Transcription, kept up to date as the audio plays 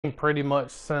pretty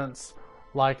much since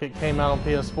like it came out on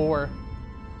PS4,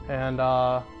 and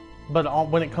but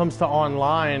when it comes to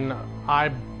online,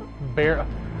 I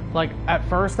like at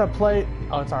first I played.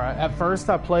 Oh, it's all right. At first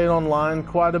I played online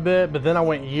quite a bit, but then I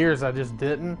went years I just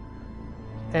didn't,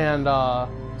 and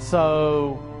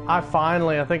so I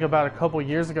finally, I think about a couple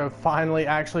years ago, finally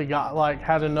actually got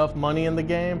had enough money in the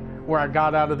game where I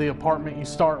got out of the apartment you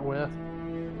start with.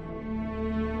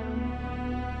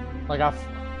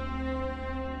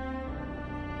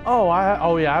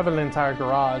 Oh yeah, I have an entire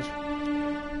garage.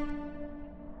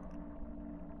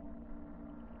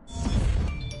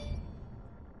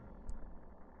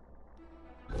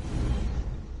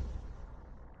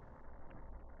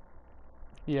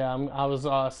 Yeah, I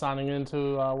was signing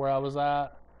into where I was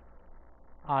at.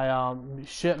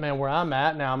 Shit, man, where I'm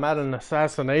at now, I'm at an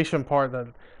assassination part that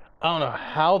I don't know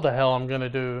how the hell I'm gonna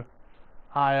do.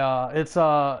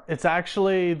 It's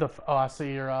actually oh, I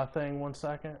see your thing. 1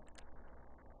 second.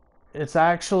 It's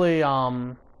actually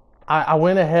I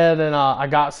went ahead and I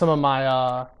got some of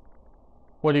my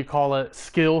what do you call it,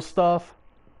 skill stuff.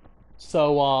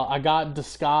 So I got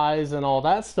disguise and all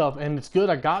that stuff, and it's good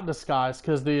I got disguise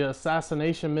because the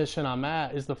assassination mission I'm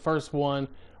at is the first one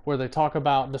where they talk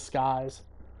about disguise,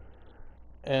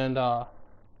 and I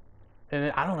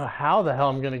don't know how the hell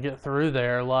I'm gonna get through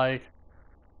there. Like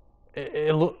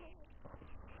it look.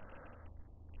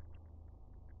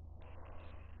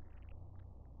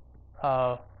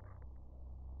 Uh,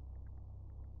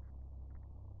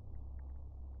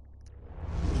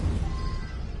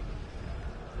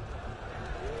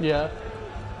 yeah.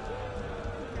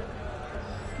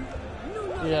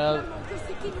 Yeah.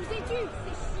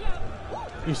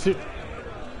 You see?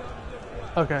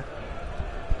 Okay.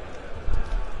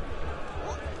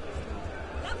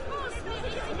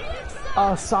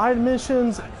 Side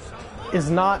missions is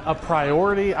not a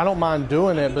priority. I don't mind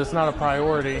doing it, but it's not a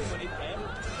priority.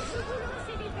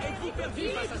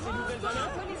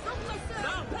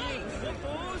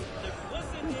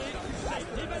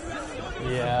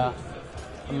 Yeah.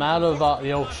 I'm out of,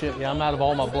 oh shit, yeah, I'm out of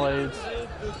all my blades.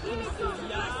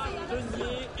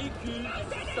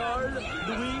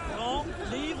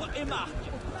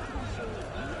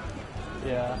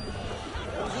 Yeah.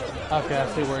 Okay, I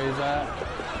see where he's at.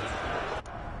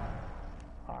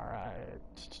 Alright.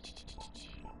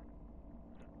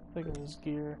 I think it was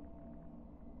gear.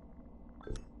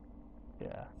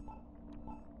 Yeah.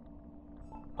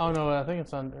 Oh no, I think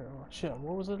it's under, oh, shit,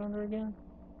 what was it under again?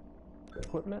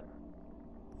 Equipment?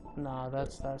 Nah,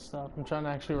 that's that stuff. I'm trying to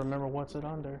actually remember what's it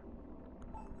under.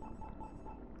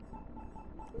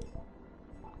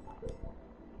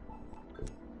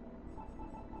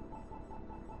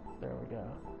 There we go.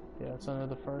 Yeah, it's under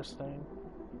the first thing.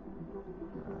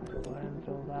 Alright, go ahead and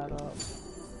fill that up.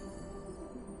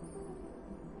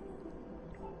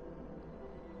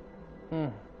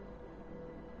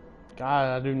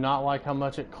 God, I do not like how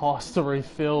much it costs to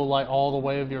refill like all the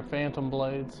way of your phantom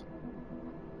blades.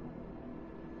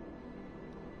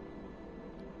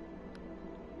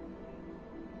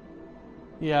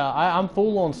 Yeah, I'm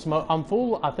full on smoke. I'm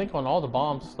full, I think, on all the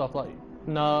bombs stuff. Like,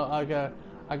 no,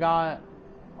 I got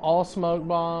all smoke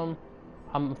bomb.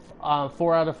 I'm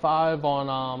 4 out of 5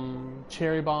 on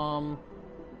cherry bomb,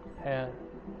 and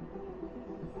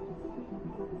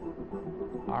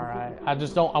all right. I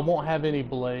just don't. I won't have any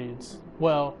blades.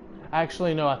 Well,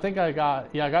 actually, no. I think I got.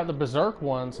 Yeah, I got the berserk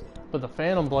ones, but the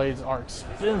phantom blades are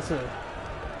expensive.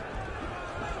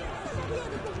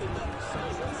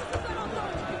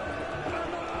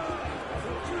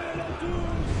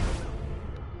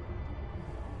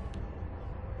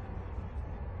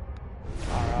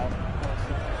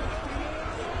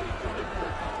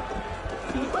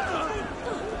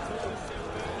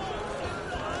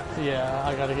 Yeah,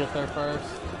 I gotta get there first.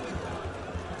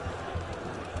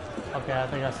 Okay, I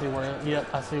think I see where.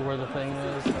 Yep, I see where the thing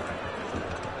is.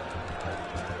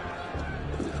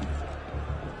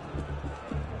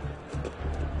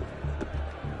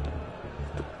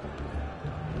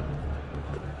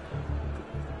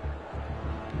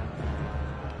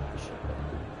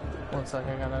 One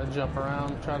second, I gotta jump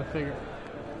around, try to figure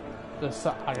this.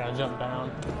 I gotta jump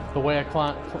down. The way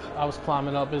I was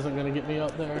climbing up isn't gonna get me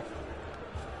up there.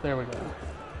 There we go.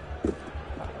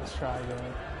 Alright, let's try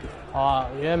again.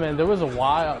 Yeah, man, there was a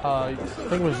while, I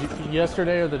think it was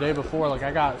yesterday or the day before, like,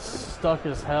 I got stuck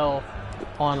as hell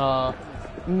on,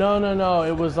 no,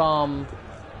 it was,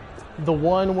 the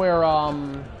one where,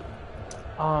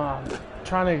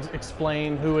 trying to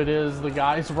explain who it is, the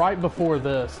guy, it's right before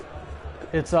this.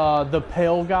 It's, the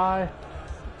pale guy.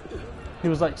 He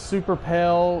was, like, super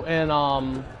pale,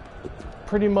 and,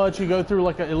 pretty much you go through,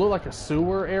 like, it looked like a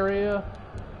sewer area,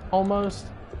 almost.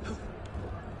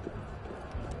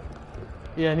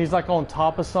 Yeah, and he's like on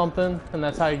top of something, and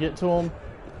that's how you get to him.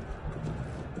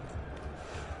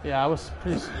 Yeah, I was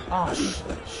pretty... Oh,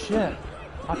 shit.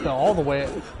 I fell all the way...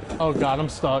 Oh, God, I'm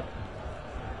stuck.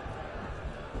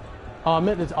 Oh, I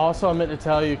meant to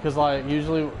tell you, because, like,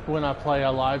 usually when I play, I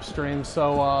live stream,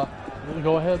 so,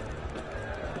 go ahead.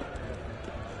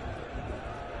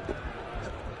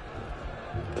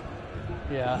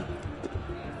 Yeah.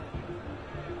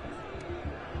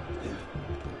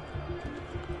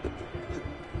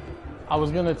 I was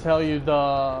gonna tell you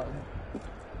I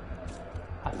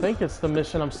think it's the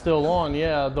mission I'm still on,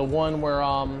 yeah, the one where,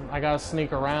 I gotta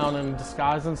sneak around and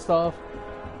disguise and stuff.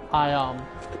 Dang,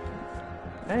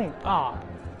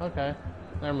 okay.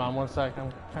 Never mind, 1 second,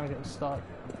 I'm kinda getting stuck.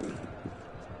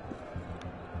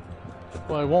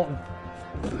 Well, it won't...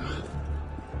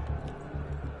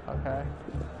 Okay.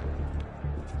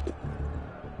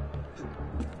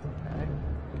 Okay.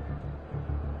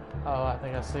 Oh, I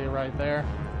think I see it right there.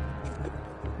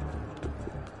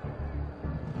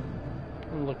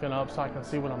 I'm looking up so I can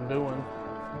see what I'm doing.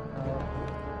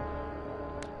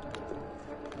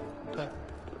 Okay.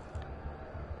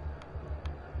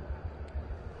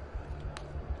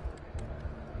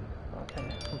 Okay.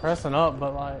 I'm pressing up,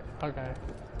 but like, okay.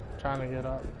 Trying to get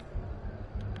up.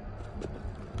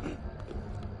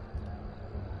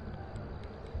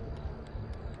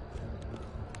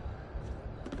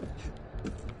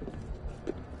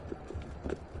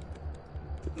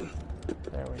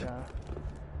 There we go.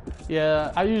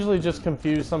 Yeah, I usually just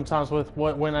confuse sometimes with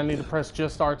when I need to press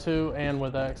just R2 and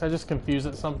with X. I just confuse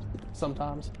it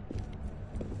sometimes.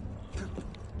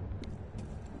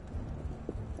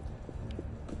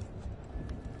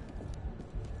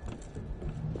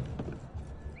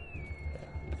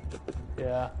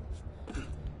 Yeah.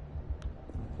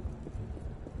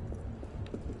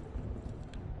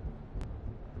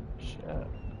 Shit.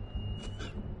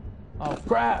 Oh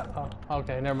crap! Oh,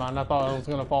 okay, never mind. I thought I was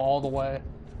gonna fall all the way.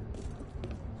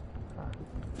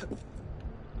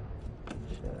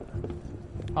 Shit.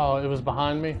 Oh, it was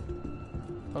behind me?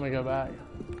 Let me go back.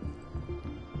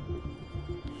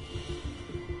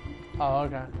 Oh,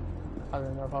 okay. I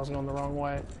didn't know if I was going the wrong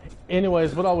way.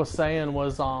 Anyways, what I was saying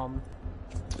was,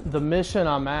 the mission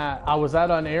I'm at, I was at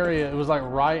an area, it was like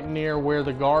right near where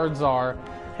the guards are,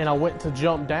 and I went to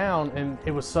jump down, and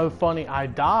it was so funny, I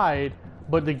died,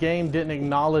 but the game didn't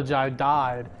acknowledge I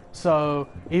died. So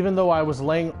even though I was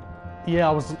laying, yeah,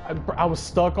 I was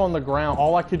stuck on the ground.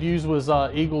 All I could use was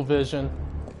eagle vision,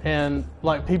 and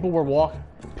like people were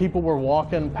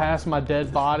walking past my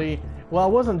dead body. Well, I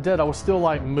wasn't dead, I was still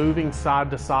like moving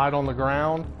side to side on the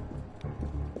ground.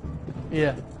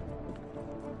 Yeah.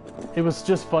 It was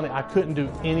just funny. I couldn't do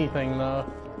anything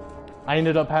though. I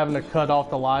ended up having to cut off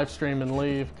the live stream and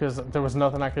leave because there was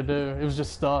nothing I could do. It was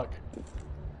just stuck.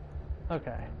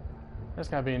 Okay. There's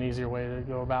gotta be an easier way to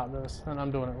go about this, and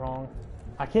I'm doing it wrong.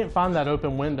 I can't find that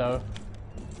open window.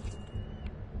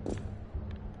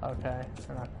 Okay.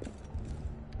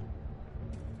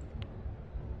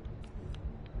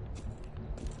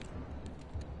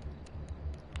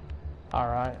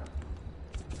 Alright.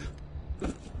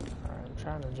 I'm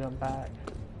trying to jump back.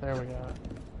 There we go.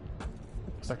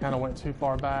 Because I kind of went too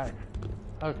far back.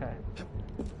 Okay.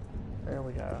 There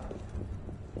we go.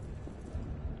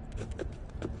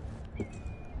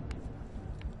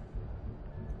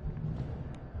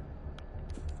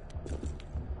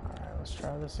 Alright, let's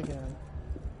try this again.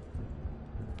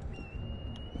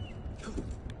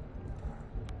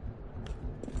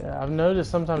 Yeah, I've noticed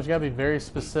sometimes you gotta be very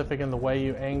specific in the way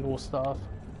you angle stuff,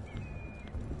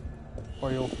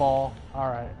 or you'll fall.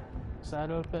 Alright. Is that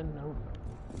open? Nope.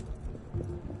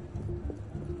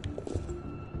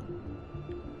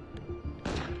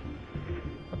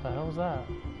 What the hell is that?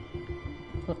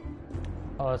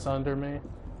 Oh, it's under me.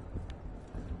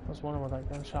 I was wondering what that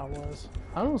gunshot was.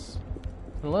 I don't...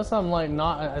 Unless I'm like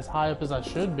not as high up as I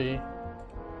should be.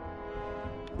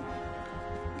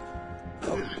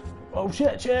 Oh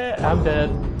shit, I'm dead.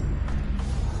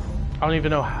 I don't even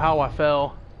know how I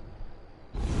fell.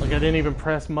 Like I didn't even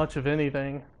press much of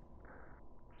anything.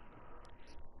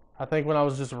 I think when I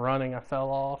was just running, I fell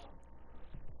off.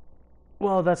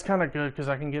 Well, that's kind of good because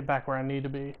I can get back where I need to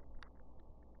be.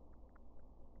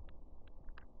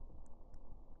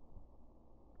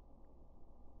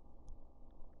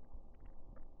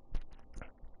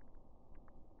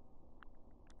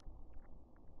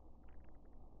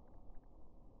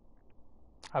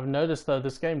 I've noticed though,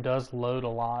 this game does load a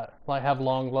lot. Like have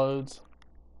long loads.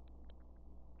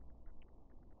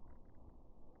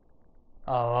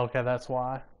 Oh, okay, that's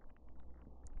why.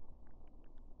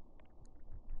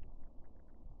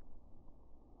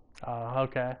 Oh,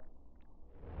 okay.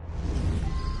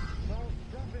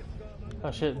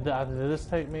 Oh shit, did this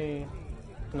take me?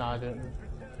 No, I didn't.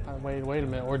 Wait a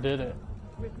minute, or did it?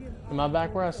 Am I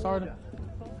back where I started?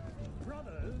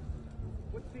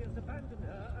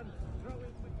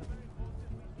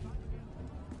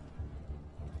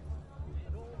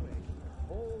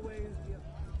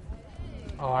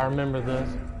 Oh, I remember this.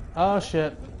 Oh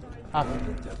shit.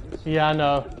 Yeah, I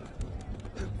know.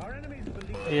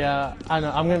 Yeah, I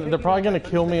know. They're probably gonna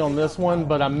kill me on this one,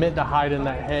 but I meant to hide in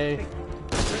that hay.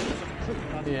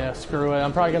 Yeah, screw it.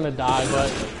 I'm probably gonna die,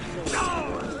 but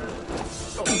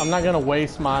I'm not gonna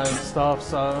waste my stuff,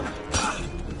 so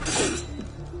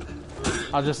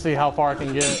I'll just see how far I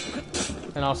can get,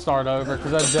 and I'll start over,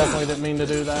 because I definitely didn't mean to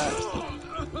do that.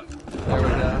 There we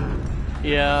go.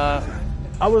 Yeah,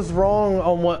 I was wrong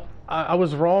on what I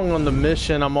was wrong on the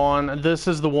mission I'm on. This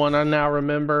is the one I now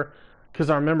remember, because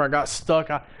I remember I got stuck.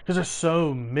 Because there's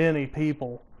so many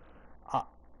people.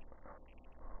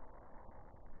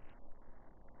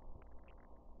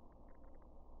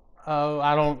 Oh,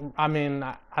 I don't. I mean,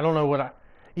 I don't know what I.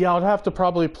 Yeah, I'd have to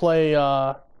probably play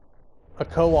a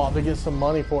co-op to get some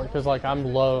money for it, because like I'm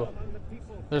low.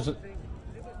 There's a,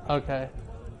 okay.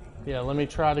 Yeah, let me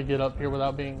try to get up here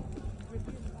without being.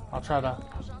 I'll try to.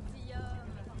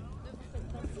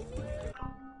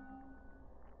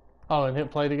 Oh, and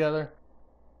hit play together.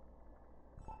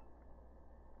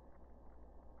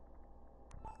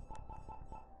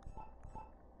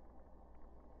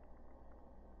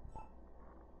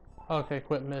 Okay,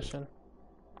 quit mission.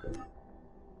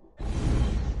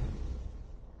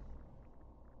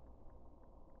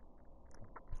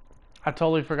 I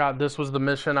totally forgot this was the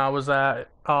mission I was at.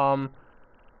 I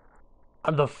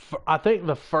think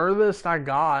the furthest I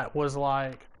got was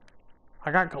like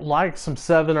I got like some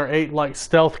 7 or 8 like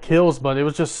stealth kills, but it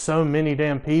was just so many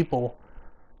damn people.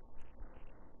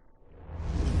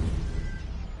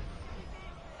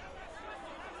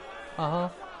 Uh-huh.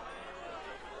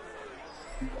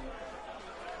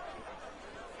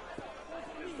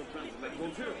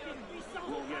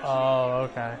 Oh,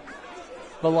 okay.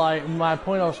 But like my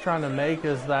point I was trying to make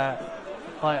is that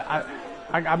like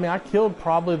I mean I killed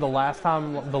probably the last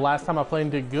time I played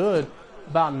and did good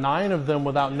about 9 of them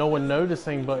without no one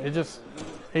noticing, but it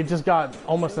just got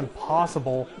almost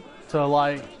impossible to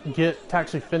like to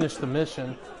actually finish the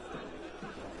mission.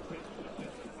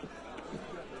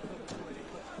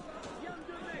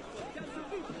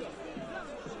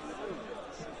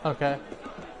 Okay.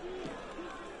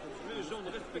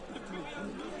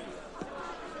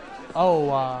 Oh,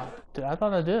 I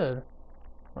thought I did.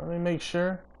 Let me make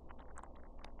sure.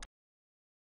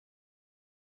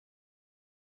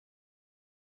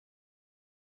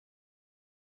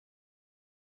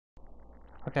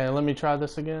 Okay, let me try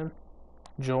this again.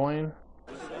 Join.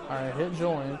 Alright, hit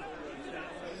join.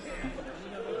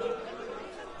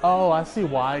 Oh, I see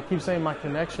why. It keeps saying my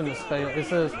connection is failed. It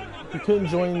says you couldn't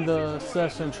join the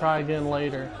session, try again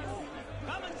later.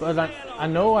 But I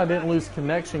know I didn't lose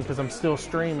connection because I'm still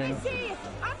streaming.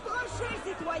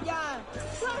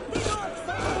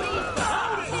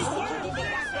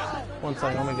 One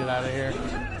second, I'm gonna get out of here.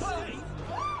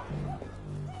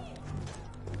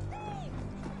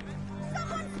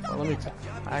 Well,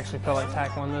 I actually feel like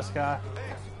tackling this guy.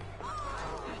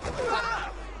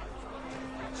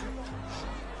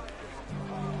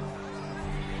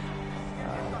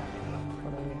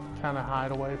 Let me kind of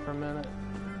hide away for a minute.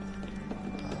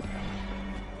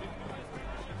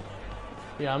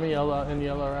 Yeah, I'm in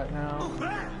yellow right now.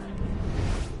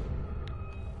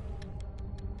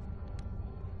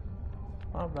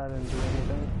 Oh, that didn't do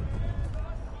anything.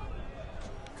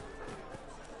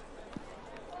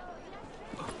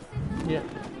 Yeah.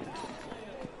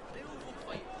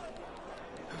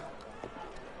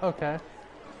 Okay.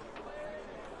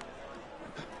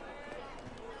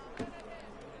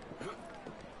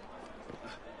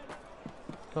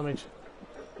 Let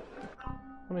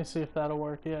me see if that'll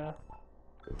work. Yeah.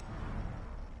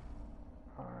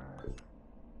 All right.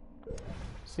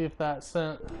 See if that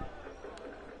sent.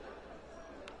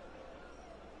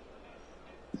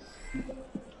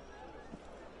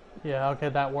 Yeah. Okay,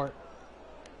 that worked.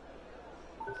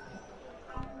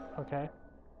 Okay.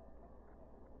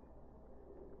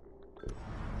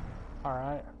 All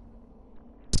right.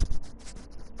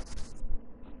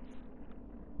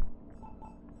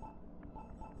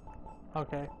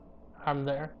 Okay. I'm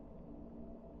there.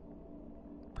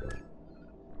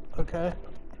 Okay.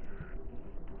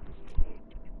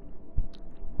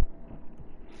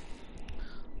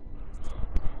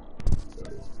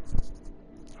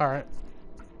 All right.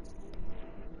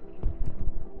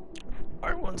 All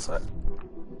right, one sec.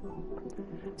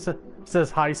 It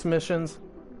says heist missions.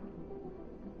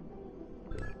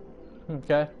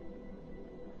 Okay.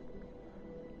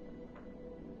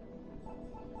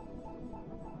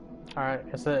 Alright,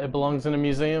 it belongs in a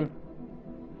museum.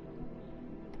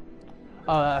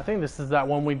 I think this is that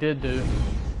one we did do.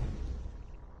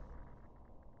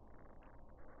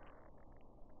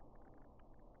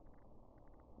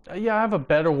 Yeah, I have a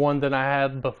better one than I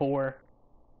had before.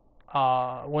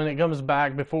 When it comes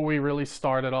back, before we really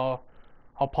start it all,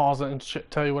 I'll pause it and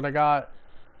tell you what I got.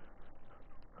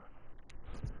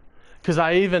 Cause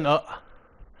I even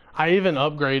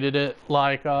upgraded it,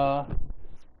 like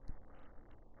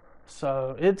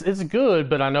so it's good,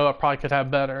 but I know I probably could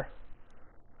have better.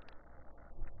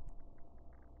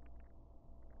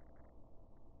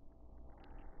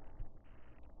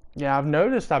 Yeah, I've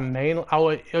noticed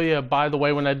oh yeah, by the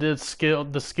way, when I did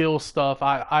the skill stuff,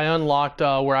 I unlocked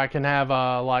where I can have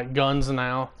like guns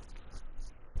now.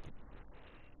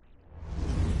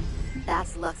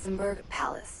 That's Luxembourg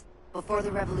Palace. Before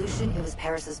the revolution, it was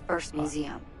Paris's first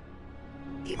museum.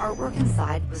 The artwork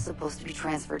inside was supposed to be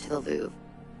transferred to the Louvre,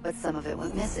 but some of it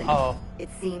went missing. Oh. It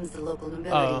seems the local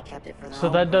nobility kept it for their so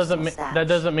own that doesn't stash. that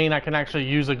doesn't mean I can actually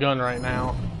use a gun right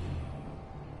now.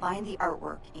 Find the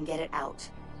artwork and get it out.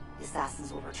 The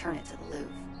assassins will return it to the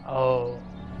Louvre. Oh.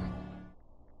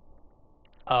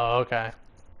 Oh, okay.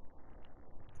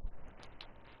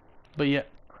 But yeah.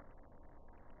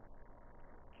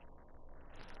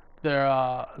 There,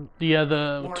 yeah,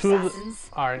 the More two assassins, of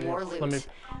the. Alright, more loot. let me.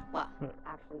 Well,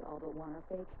 actually, all but one are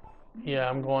fake. Yeah,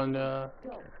 I'm going to.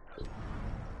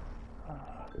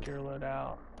 Gear load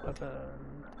out. Weapon.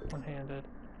 One handed.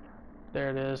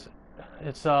 There it is.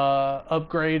 It's,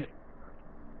 upgrade.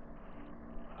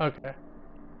 Okay.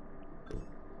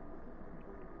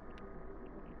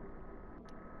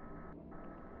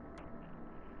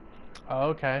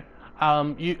 Okay.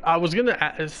 I was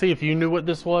gonna see if you knew what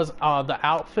this was. The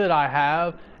outfit I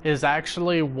have is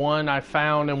actually one I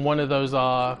found in one of those.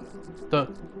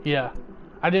 Yeah.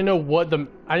 I didn't know what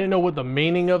the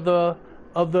meaning of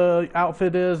the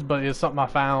outfit is, but it's something I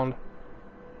found.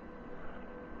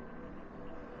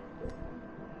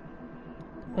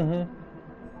 Mm-hmm.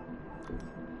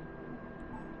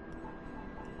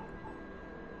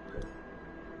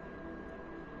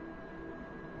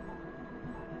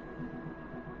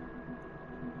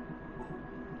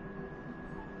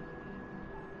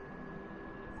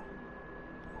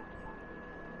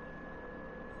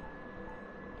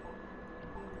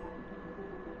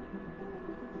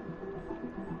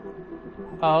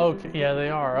 Oh, okay. Yeah, they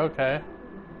are. Okay.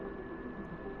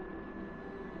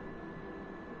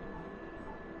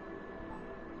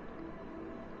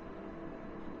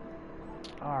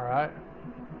 All right.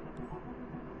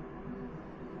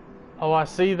 Oh, I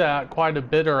see that quite a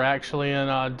bit are actually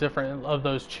in different of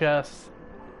those chests.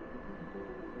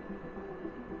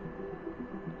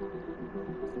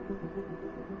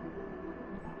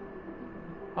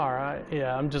 All right,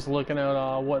 yeah, I'm just looking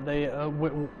at what they,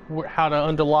 how to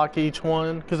unlock each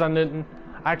one, because I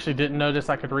actually didn't notice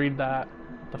I could read that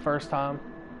the first time.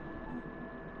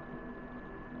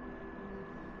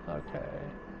 Okay.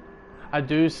 I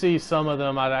do see some of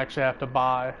them I'd actually have to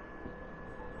buy.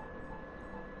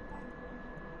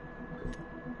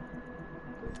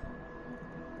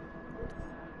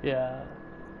 Yeah.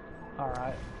 All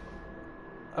right.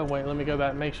 Oh wait, let me go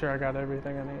back and make sure I got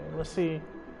everything I need. Let's see.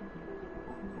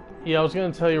 Yeah, I was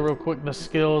gonna tell you real quick the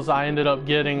skills I ended up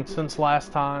getting since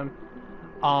last time.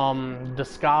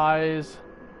 Disguise,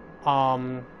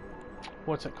 um,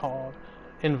 what's it called?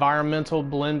 Environmental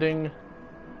blending,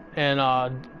 and I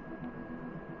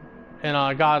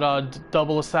got a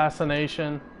double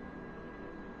assassination.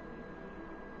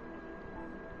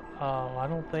 Oh, I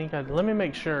don't think I. Let me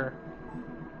make sure.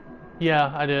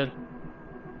 Yeah, I did.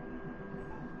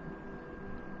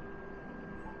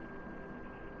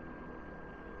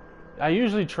 I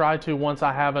usually try to once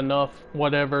I have enough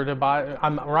whatever to buy.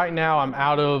 Right now I'm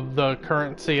out of the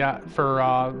currency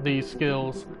for these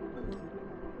skills.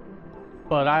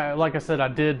 But like I said, I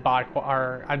did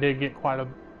I did get quite a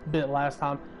bit last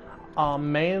time.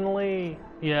 Mainly,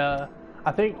 yeah,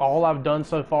 I think all I've done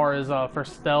so far is for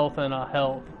stealth and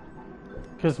health.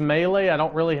 Because melee, I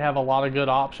don't really have a lot of good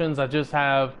options. I just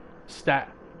have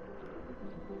stat.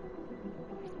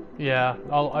 Yeah,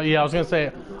 yeah, I was gonna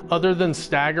say, other than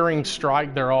staggering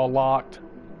strike, they're all locked.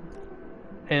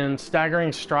 And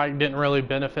staggering strike didn't really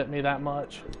benefit me that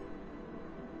much.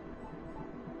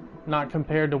 Not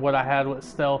compared to what I had with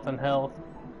stealth and health.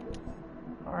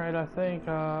 Alright, I think,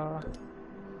 oh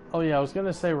yeah, I was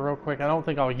gonna say real quick, I don't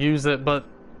think I'll use it, but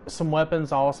some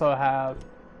weapons I also have.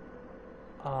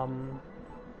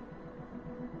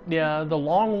 Yeah, the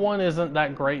long one isn't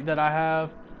that great that I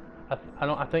have.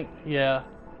 I think, yeah.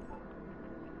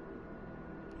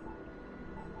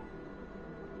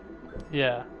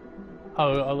 Yeah.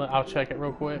 Oh, I'll check it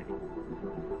real quick.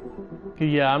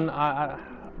 Yeah,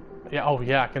 yeah, oh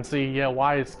yeah, I can see, yeah,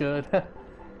 why it's good.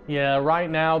 Yeah, right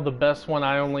now the best one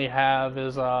I only have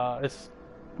is, it's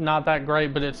not that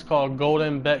great, but it's called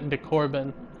Golden Beck de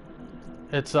Corbin.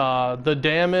 It's, the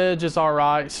damage is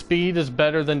alright, speed is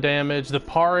better than damage, the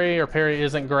parry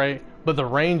isn't great, but the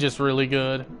range is really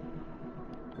good.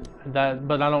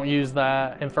 But I don't use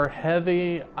that. And for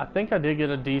heavy, I think I did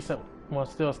get a decent, well,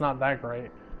 still it's not that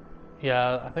great.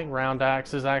 Yeah, I think round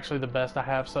axe is actually the best I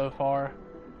have so far.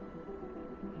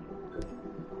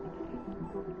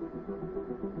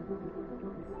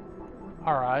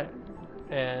 All right,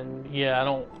 and yeah, I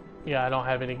don't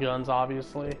have any guns,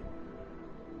 obviously.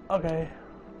 Okay,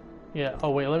 yeah.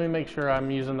 Oh wait, let me make sure I'm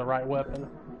using the right weapon.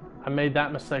 I made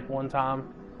that mistake one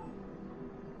time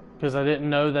because I didn't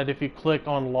know that if you click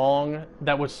on long,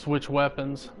 that would switch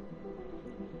weapons.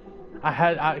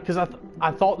 I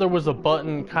thought there was a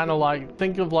button, kind of like,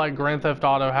 think of like Grand Theft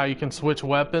Auto, how you can switch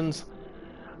weapons.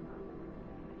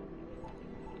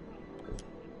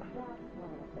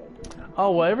 Oh,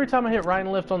 well, every time I hit right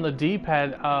and left on the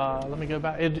D-pad, let me go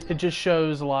back, it just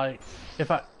shows, like,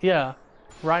 if I, yeah,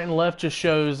 right and left just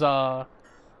shows,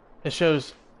 it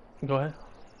shows, go ahead.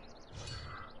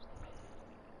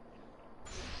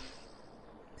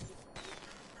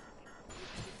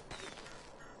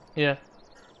 Yeah.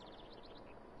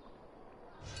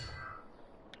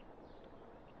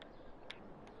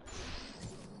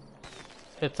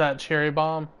 It's that cherry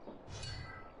bomb.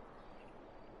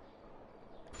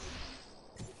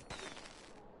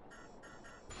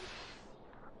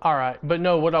 Alright, but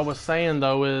no, what I was saying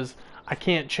though is I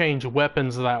can't change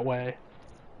weapons that way.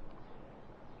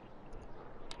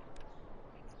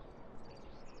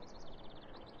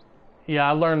 Yeah,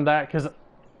 I learned that because,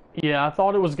 yeah, I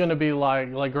thought it was going to be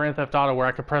like Grand Theft Auto where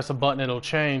I could press a button and it'll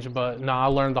change, but no, I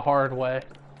learned the hard way.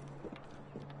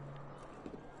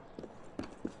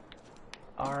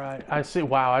 Alright, I see,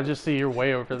 wow, I just see you're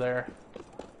way over there.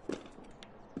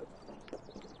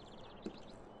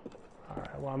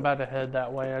 Alright, well, I'm about to head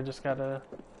that way, I just gotta...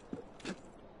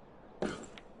 Alright.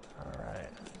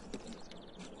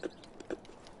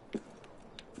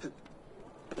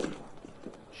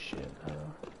 Shit,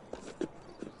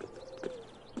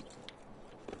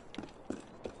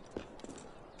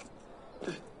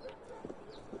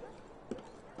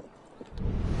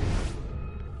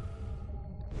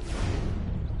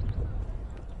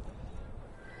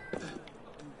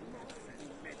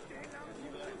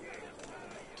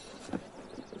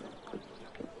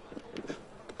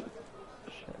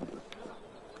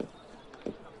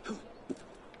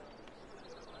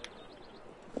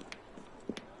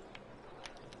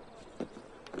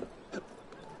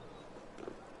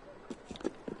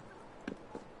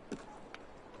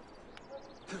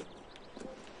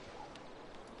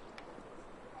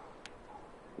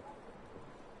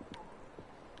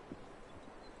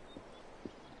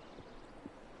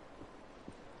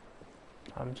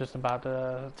 I'm just about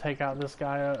to take out this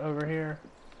guy over here.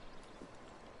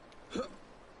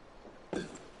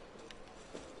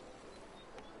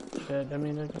 Shit, I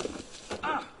mean...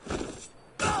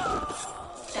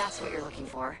 That's what you're looking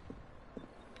for.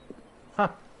 Huh.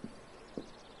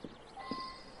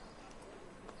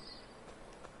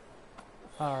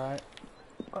 Alright.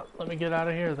 Let me get out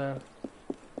of here then.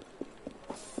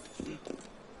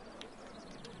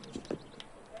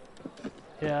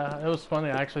 Yeah, it was funny.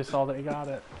 I actually saw that he got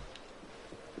it.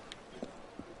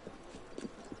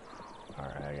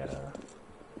 Alright, I gotta...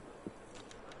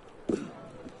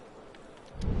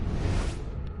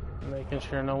 Making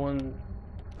sure no one...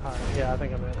 Alright, yeah, I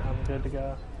think I'm good to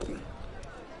go.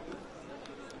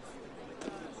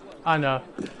 I know.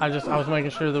 I was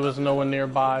making sure there was no one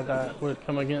nearby that would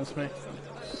come against me.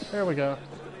 There we go.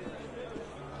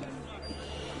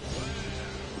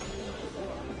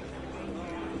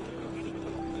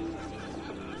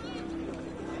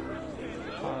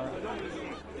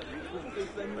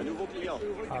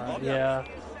 Alright, yeah.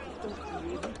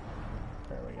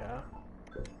 There we go.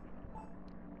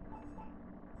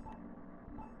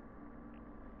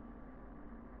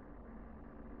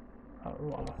 Oh,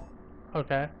 wow.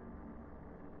 Okay.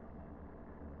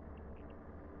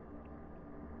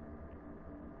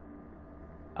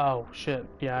 Oh, shit.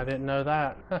 Yeah, I didn't know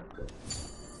that.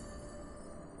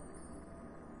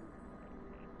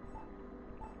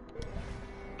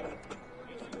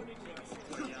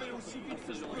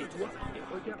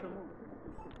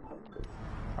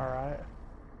 Alright.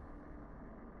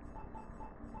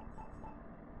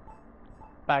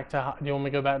 Back to... Do you want me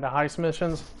to go back to heist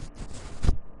missions?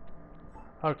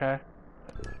 Okay.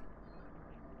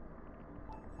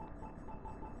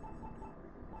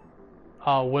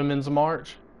 Women's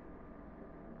March.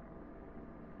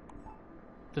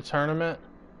 The tournament.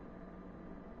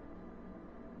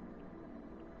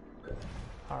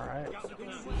 Alright.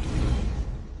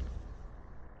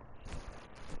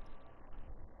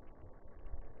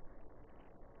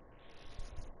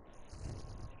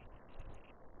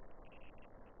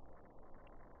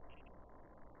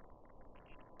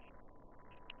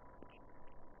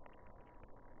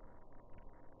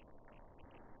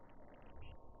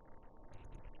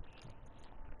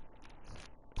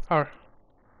 Alright.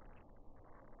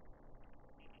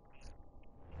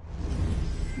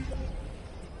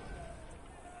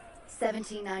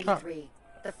 1793.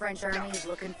 The French army is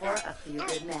looking for a few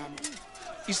good men.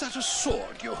 Is that a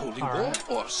sword you're holding, boy,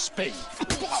 or a spade?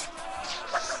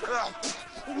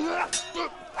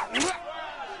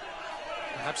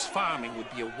 Perhaps farming would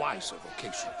be a wiser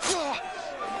vocation.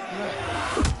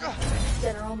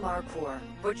 General Marcourt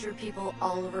butchered people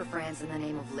all over France in the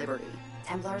name of liberty.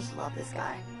 Templars love this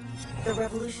guy. The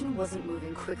revolution wasn't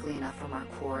moving quickly enough for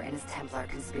Marcourt and his Templar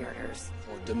conspirators.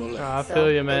 I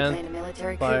feel you, man.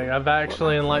 Like, I've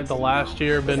actually, in like the last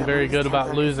year, been very good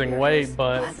about losing weight,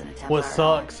 but what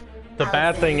sucks, the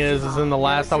bad thing is in the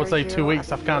last, I would say, 2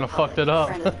 weeks, I've kind of fucked it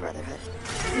up. Dumas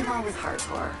was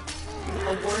hardcore.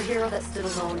 A war hero that stood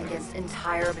alone against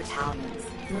entire battalions.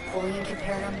 Napoleon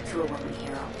compared him to a Roman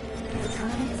hero. The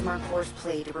tournament is Marcourt's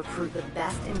play to recruit the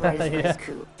best and brightest for his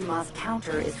coup. Dumas'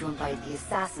 counter is to invite the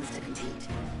assassins to compete.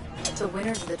 The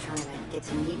winners of the tournament get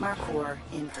to meet Marcourt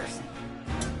in person,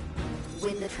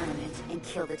 win the tournament, and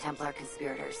kill the Templar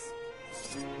conspirators.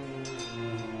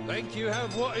 Think you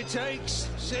have what it takes,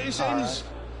 citizens?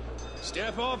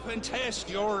 Step up and test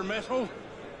your mettle.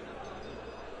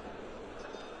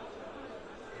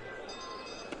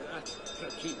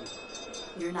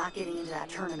 You're not getting into that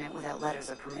tournament without letters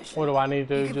of permission. What do I need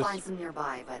to do? You can Just find some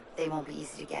nearby, but they won't be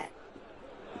easy to get.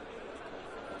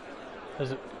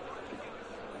 is it?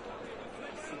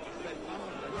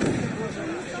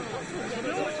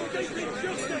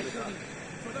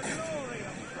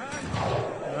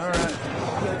 All right.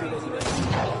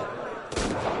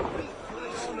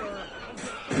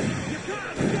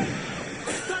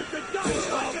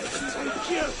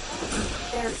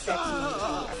 They're expecting you to be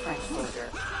a French soldier,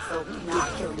 so not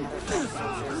killing other French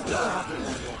soldiers will help you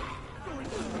win.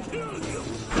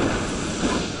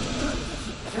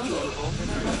 Killing people,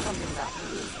 know something's up.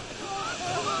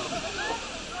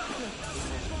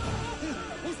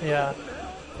 Yeah.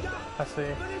 I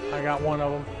see. I got one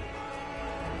of them.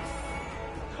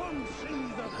 Come see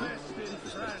the best in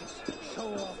France show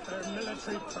off their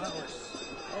military prowess.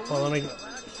 Well, let me.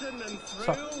 Action and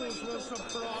thrills will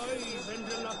surprise and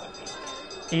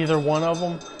delight. Either one of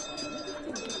them.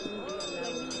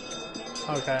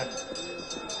 Okay.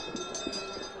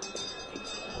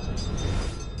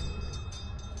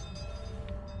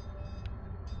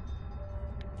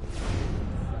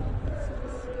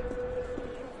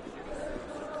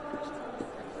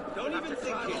 Don't even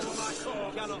think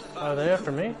it. Are they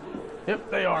after me?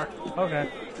 Yep, they are. Okay.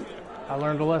 I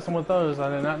learned a lesson with those. I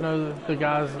did not know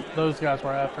that those guys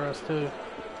were after us too.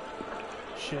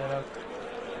 Shit.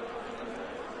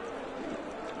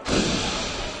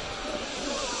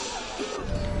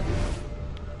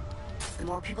 The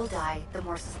more people die, the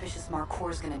more suspicious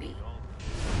Marcourt's gonna be.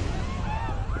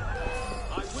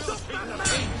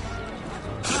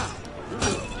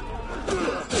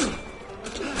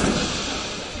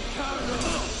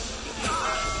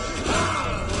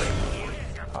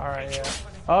 Alright, yeah.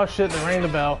 Oh shit, they rang the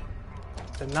bell.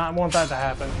 Did not want that to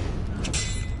happen.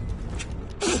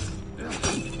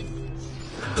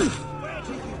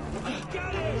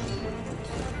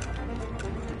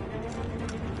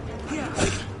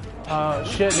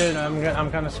 Shit, dude, I'm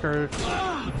kind of screwed. Shit,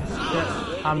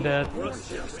 I'm dead.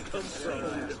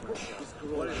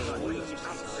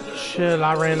 Shit,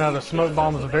 I ran out of smoke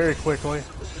bombs very quickly.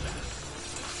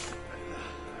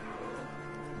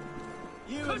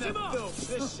 You and the filth,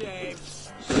 this shame.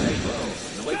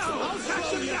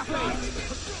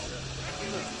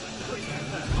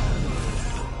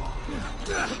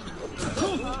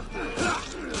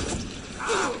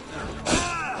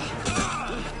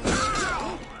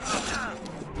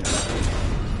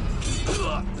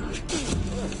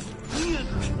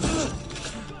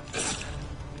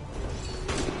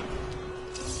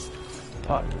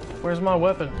 Fuck. Where's my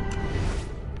weapon?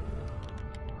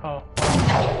 Oh.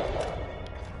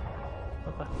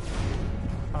 What the?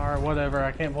 Alright, whatever.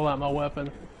 I can't pull out my weapon.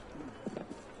 It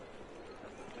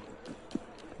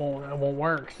won't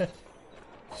work.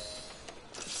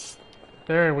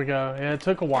 There we go. Yeah, it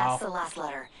took a while. That's the last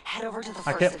letter. Head over to the first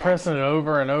I kept pressing it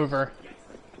over and over.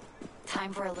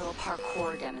 Time for a little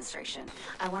parkour demonstration.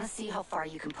 I want to see how far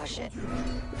you can push it.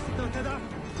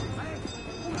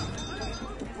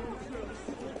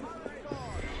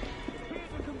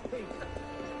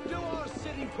 Do our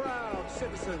city proud,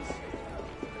 citizens.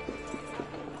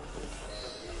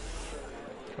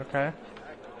 Okay.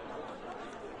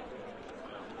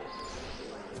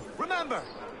 Remember,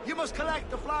 you must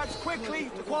collect the flags quickly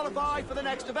to qualify for the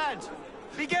next event.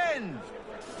 Begin!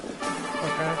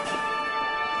 Okay.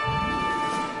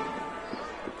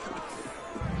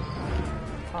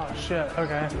 Oh shit,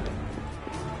 okay.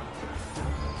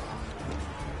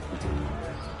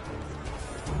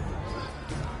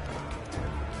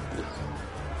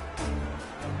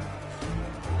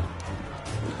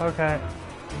 Okay.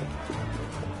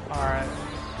 Alright.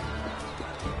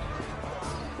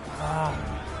 Ah.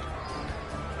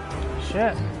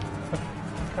 Shit.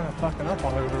 Kind of fucking up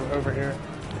all over here.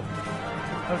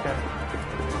 Okay.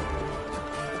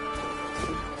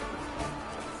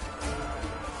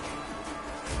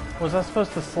 Was I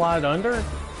supposed to slide under?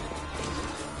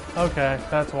 Okay,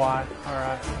 that's why.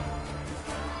 Alright.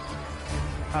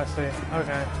 I see.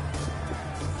 Okay.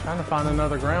 Trying to find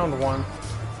another ground one.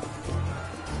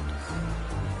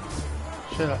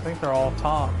 Shit, I think they're all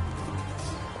top.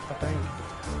 I think.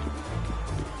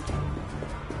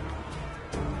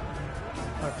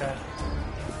 Okay.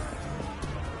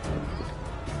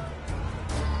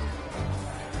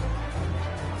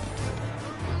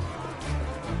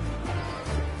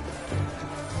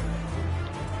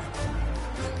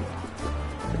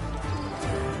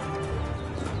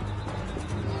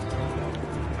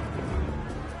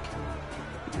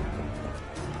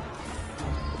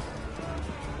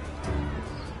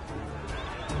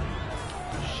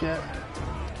 Shit.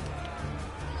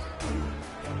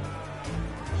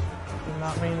 Did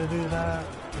not mean to do that.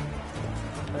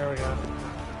 There we go.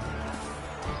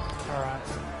 Alright.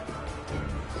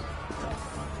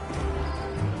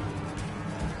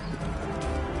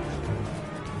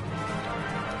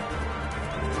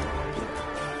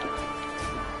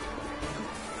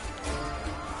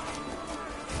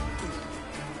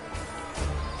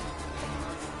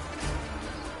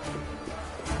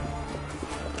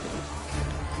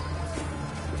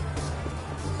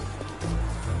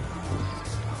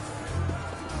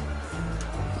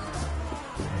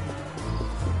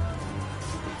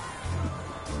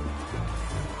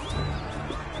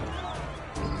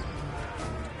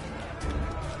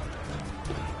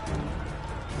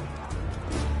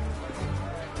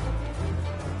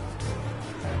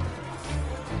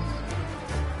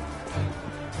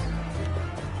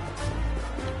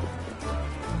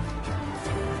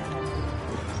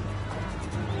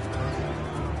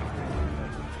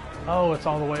 Oh, it's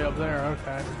all the way up there.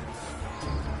 Okay.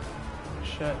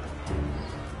 Shit.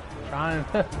 Trying.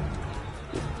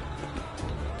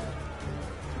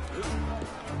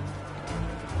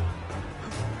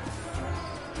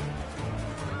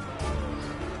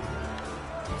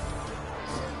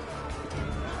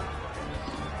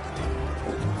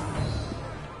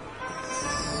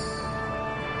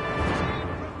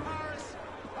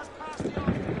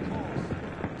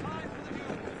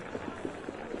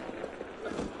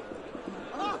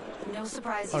 No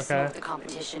surprise you smoked the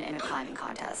competition in a climbing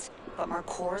contest. But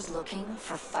Marcor's looking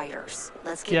for fighters.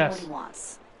 Let's give him what he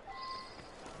wants.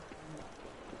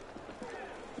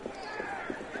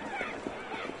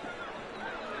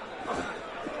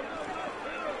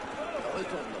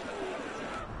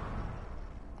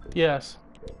 Yes.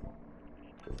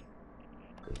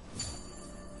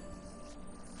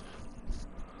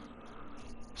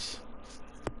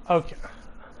 Okay.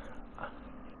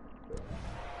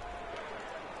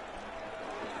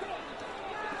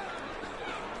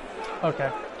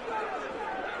 Okay.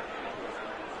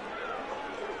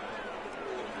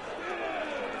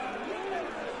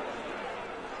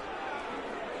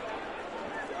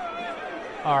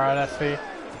 Alright, I see.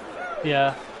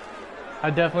 Yeah. I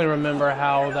definitely remember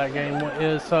how that game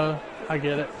is, so I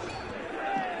get it.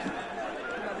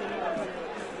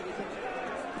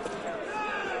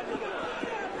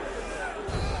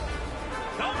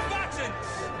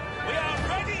 Combatants, we are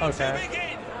ready to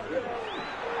begin.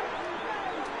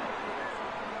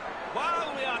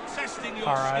 While we are testing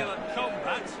your skill at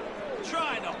combat,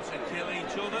 try not to kill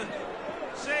each other.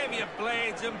 Save your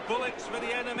blades and bullets for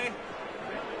the enemy.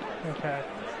 Okay.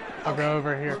 I'll go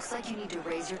over here. Looks like you need to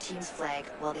raise your team's flag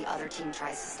while the other team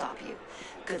tries to stop you.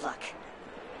 Good luck.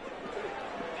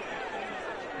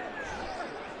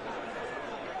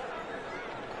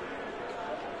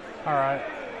 Alright.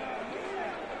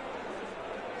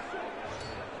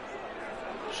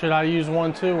 Should I use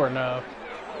one too or no?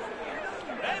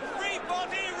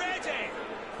 Everybody ready?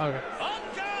 Okay. On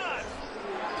guard!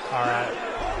 Alright.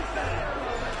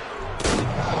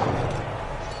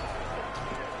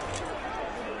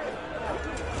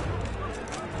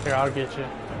 Here, I'll get you.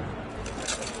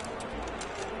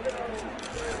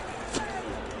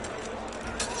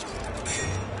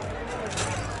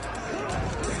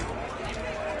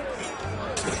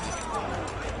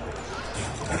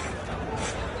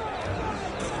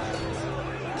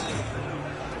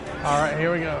 Alright,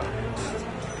 here we go.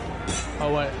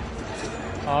 Oh, wait.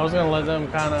 Oh, I was gonna let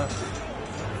them kind of...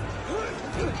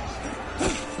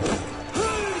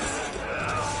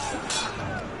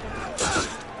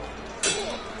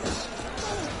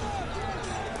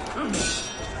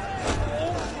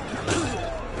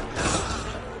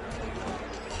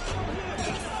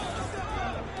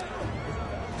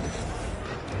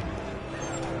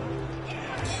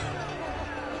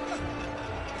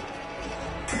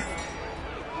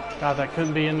 God, that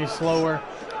couldn't be any slower.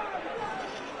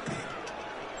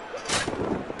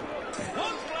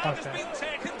 One flag has been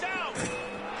taken down.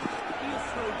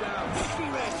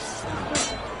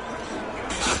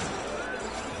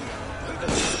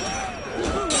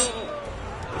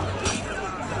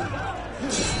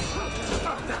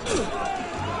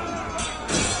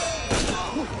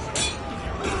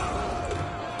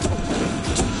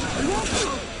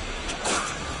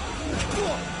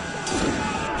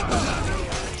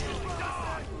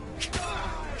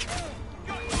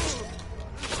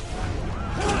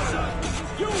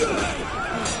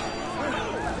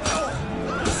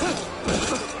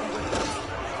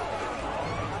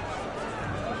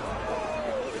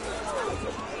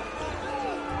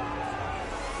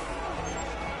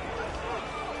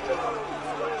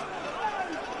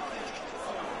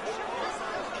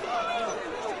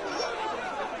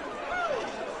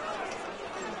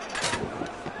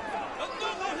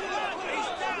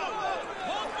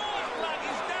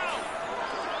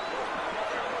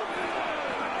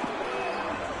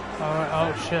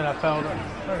 Oh shit, I felt it.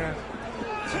 Okay.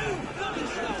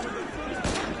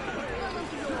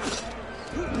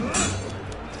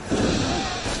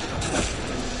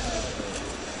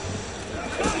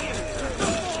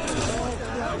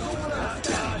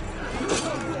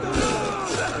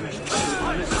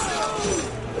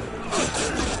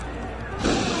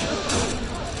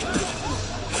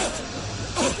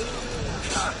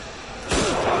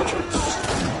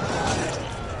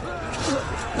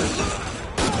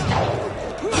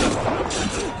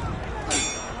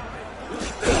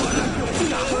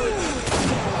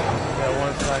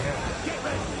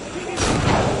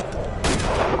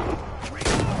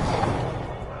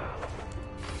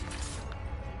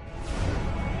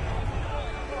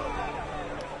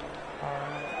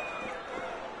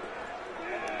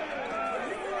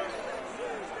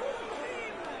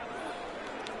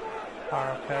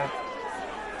 Okay.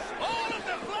 All of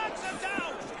the flags are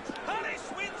down. Palace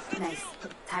wins the Nice.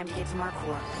 Time to get to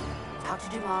Marcour. Talk to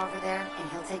Dumas over there, and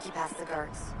he'll take you past the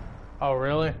guards. Oh,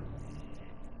 really?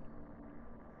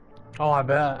 Oh, I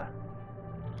bet.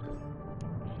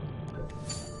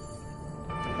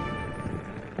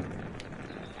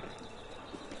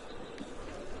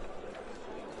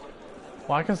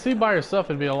 Well, I can see by yourself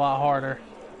it'd be a lot harder.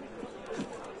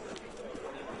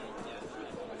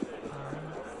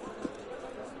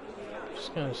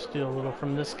 Just gonna steal a little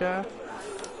from this guy.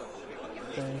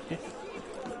 Thank you.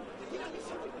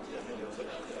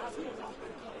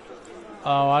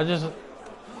 Oh, I just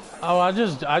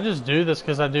do this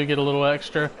because I do get a little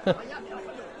extra.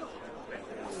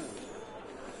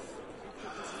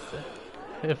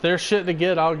 If there's shit to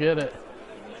get, I'll get it.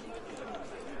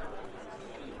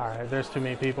 Alright, there's too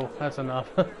many people. That's enough.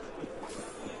 Alright.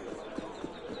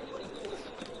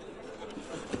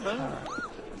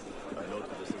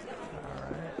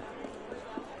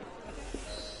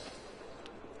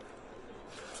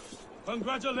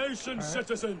 Congratulations,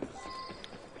 citizens!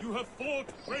 You have fought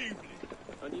bravely.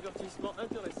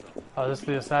 Oh, this is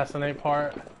the assassinate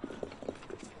part.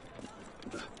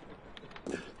 I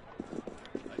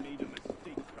made a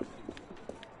mistake.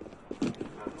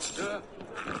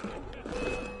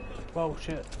 Whoa,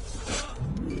 shit.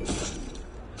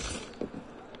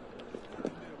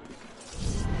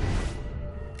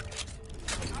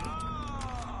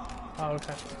 Oh,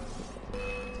 okay.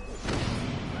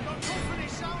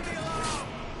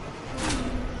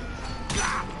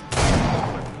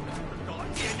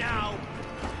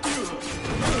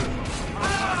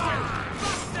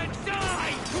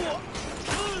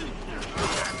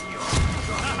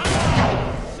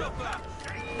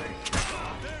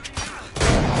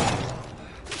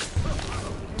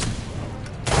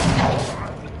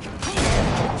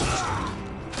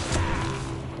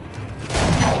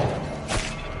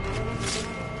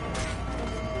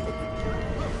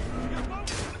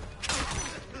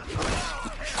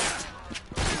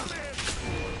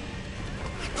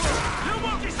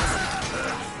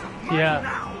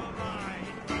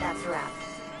 That's a wrap.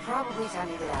 Probably time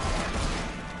to get out of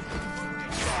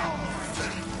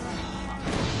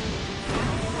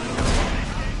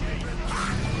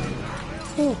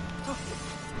there. Ooh.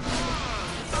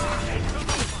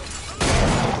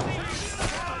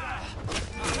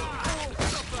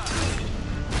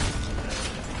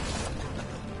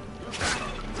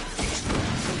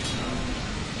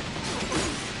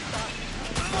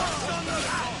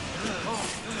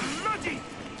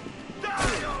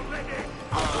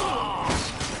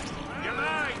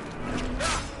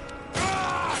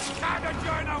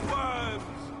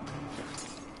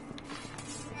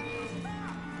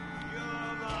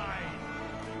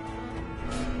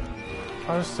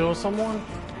 Try to steal someone?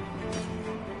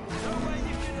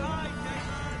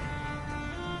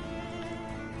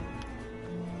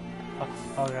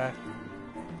 Oh, okay.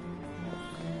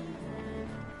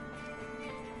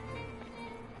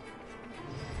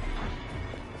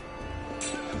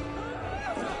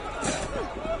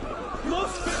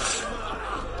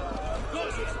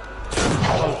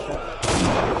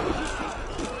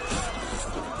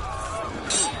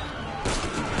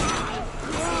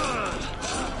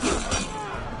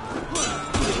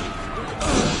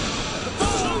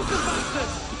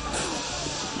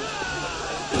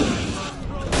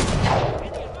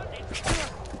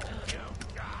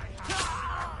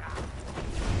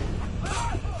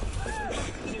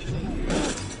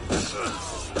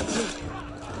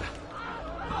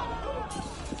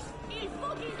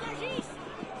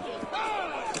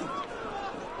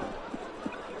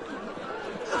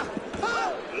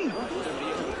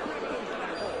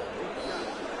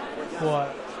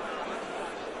 What?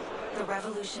 The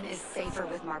revolution is safer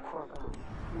with Mark Corbo.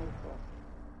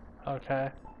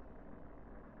 Okay.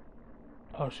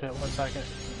 Oh shit, 1 second.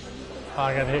 Oh,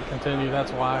 I gotta hit continue,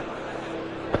 that's why.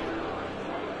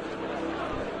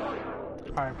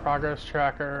 Alright, progress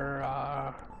tracker.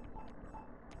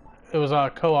 It was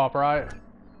a co-op, right?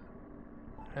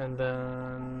 And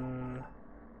then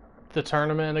the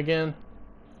tournament again.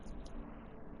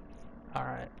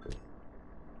 Alright.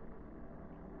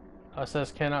 It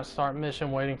says cannot start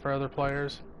mission, waiting for other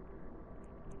players.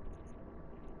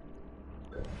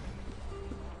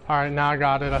 Alright, now I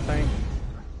got it, I think.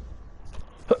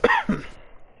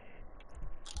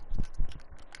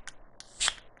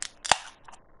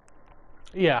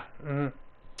 Yeah.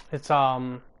 It's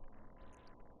God.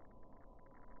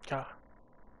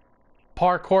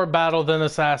 Parkour battle then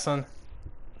assassin.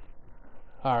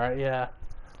 Alright, yeah.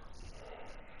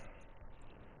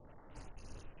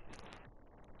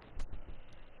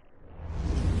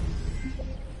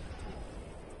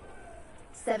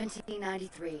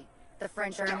 $1793. The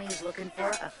French army is looking for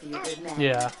a few good men.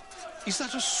 Yeah. Is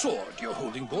that a sword you're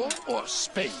holding, boy, or a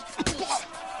spade?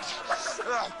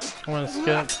 I'm gonna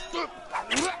skip.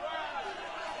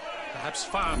 Perhaps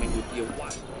farming would be a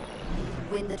one.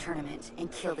 Win the tournament and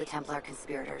kill the Templar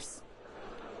conspirators.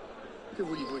 Que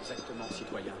voulez-vous exactement,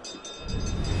 citoyen?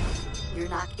 You're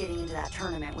not getting into that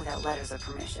tournament without letters of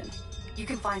permission. You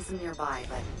can find some nearby,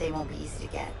 but they won't be easy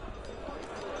to get.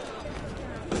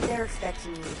 They're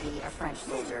expecting you to be a French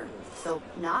soldier, so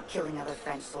not killing other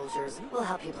French soldiers will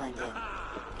help you blend in.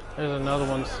 There's another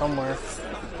one somewhere.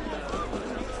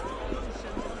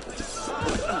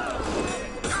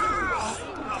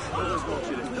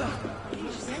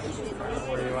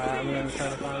 Where are you at? I'm gonna try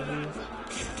to find you.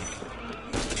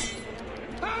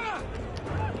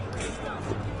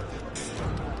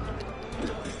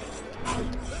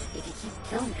 If you keep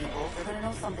killing people, they're gonna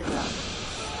know something's up.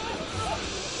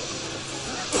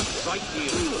 Right here.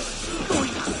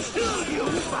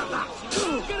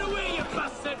 Get away, you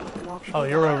bastard! Oh,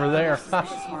 you're over there.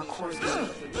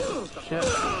 Shit.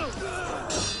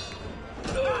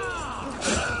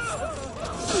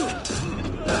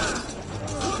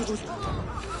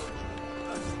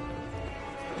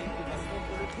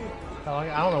 I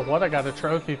don't know what I got a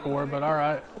trophy for, but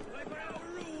alright.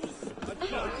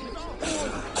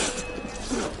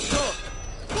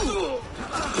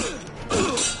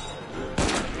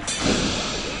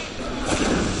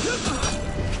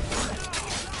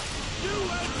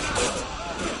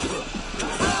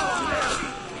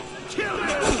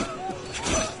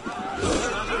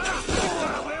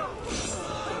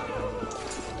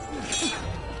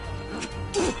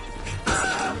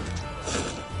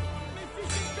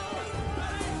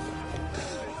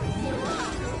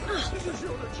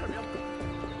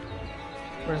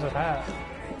 Where's it at?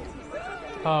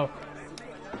 Oh.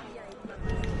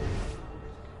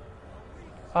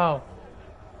 Oh.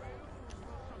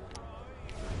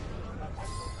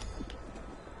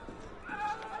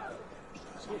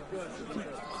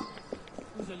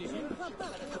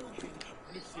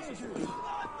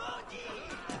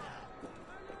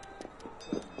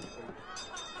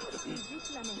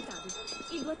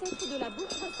 tête de la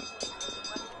boucle.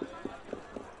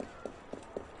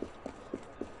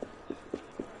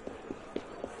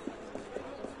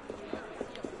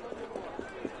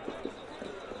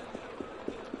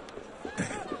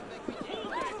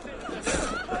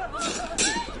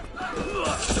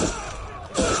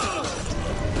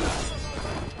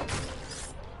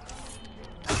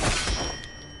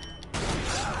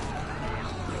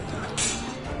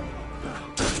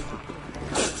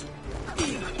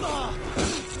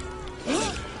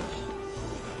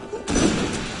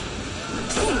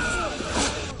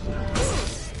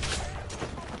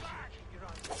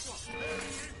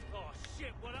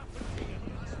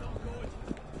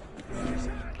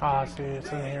 Ah, I see,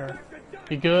 it's in here.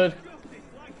 You good?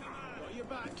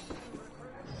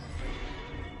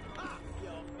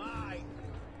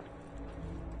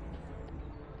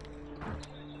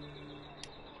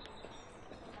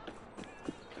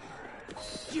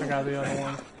 I got the other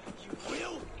one.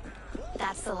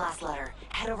 That's the last letter.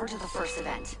 Head over to the first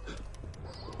event.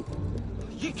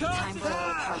 You can't Time for a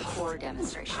little parkour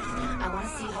demonstration. I want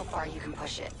to see how far you can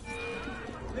push it.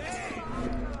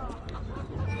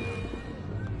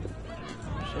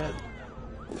 Shit.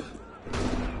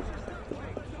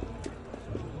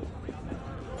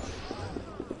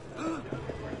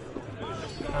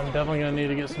 I'm definitely gonna need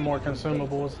to get some more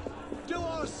consumables. Do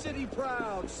our city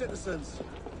proud, citizens.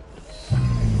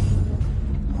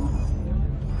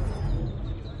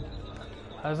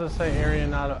 How does it say area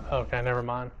not? Okay, never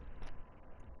mind.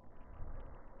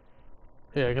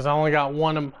 Yeah, because I only got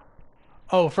one.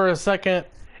 Oh, for a second,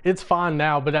 it's fine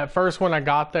now. But at first, when I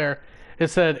got there, it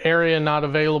said area not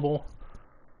available.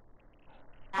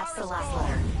 That's the last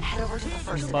letter. Head over to the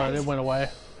first But event. it went away.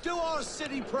 Do our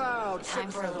city proud, Time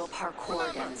for a citizens. little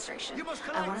parkour demonstration. You must I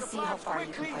collect want the to see how flags far you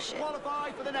can quickly push to it.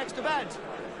 qualify for the next event.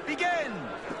 Begin.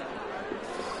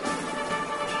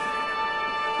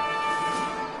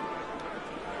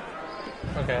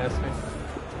 Okay, I see.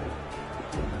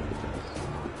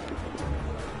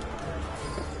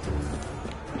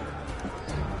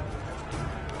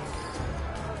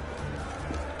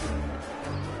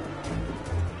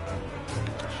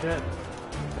 Shit.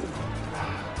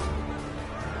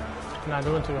 Not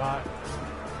doing too hot.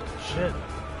 Shit.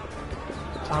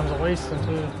 Time's a wasting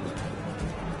too.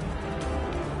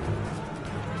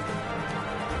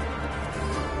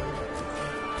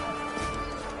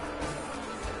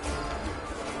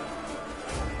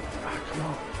 Ah, come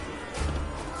on.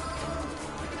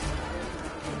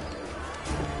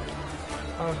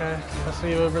 Okay, I see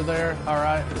you over there.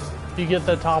 Alright. You get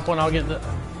the top one, I'll get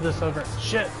this over.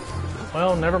 Shit.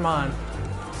 Well, never mind.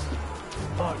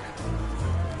 Fuck.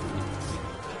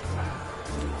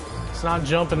 It's not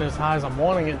jumping as high as I'm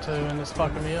wanting it to, and it's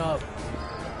fucking me up.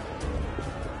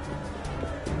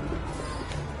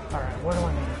 Alright, what do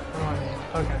I need? What do I need?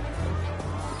 Okay.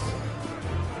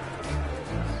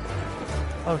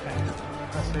 Okay.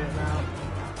 I see it now.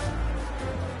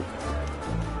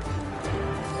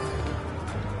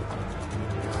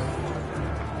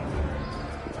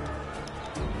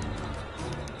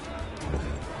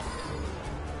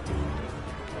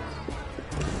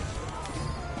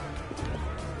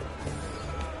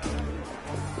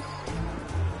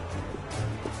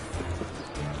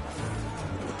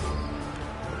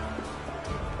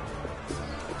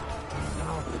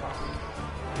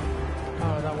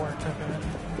 Oh, that worked. Okay.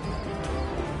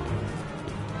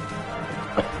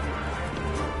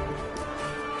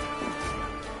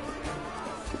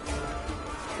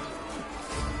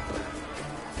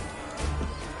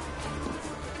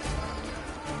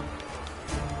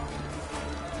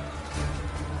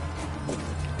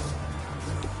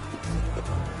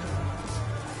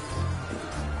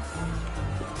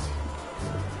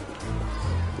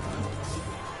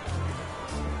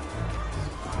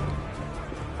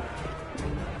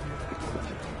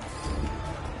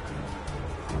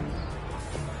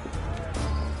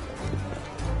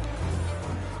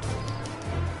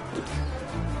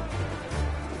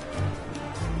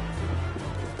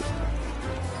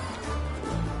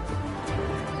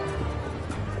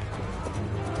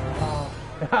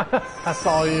 I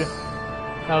saw you.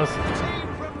 That was. The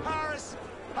team from Paris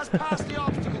has passed the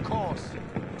obstacle course.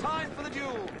 Time for the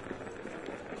duel.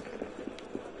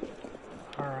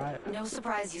 Alright. No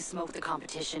surprise you smoked the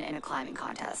competition in a climbing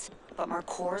contest. But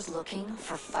Marcour's looking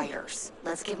for fighters.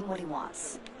 Let's give him what he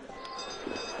wants.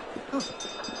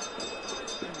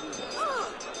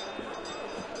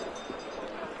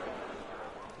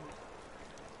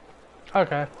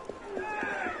 Okay.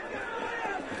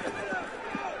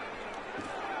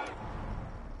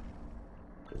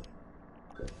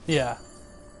 Yeah.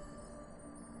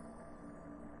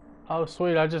 Oh,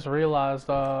 sweet. I just realized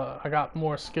I got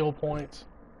more skill points.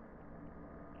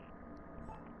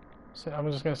 So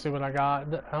I'm just going to see what I got.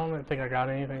 I don't even think I got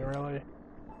anything, really.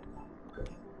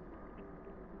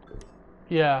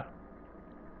 Yeah.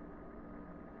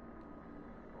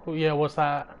 Oh, yeah, what's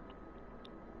that?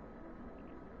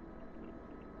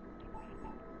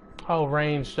 Oh,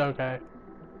 ranged. Okay.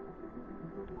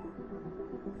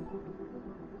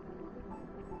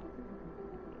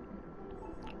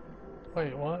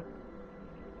 Wait, what?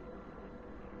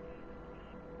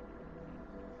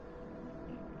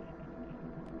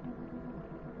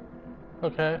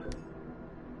 Okay.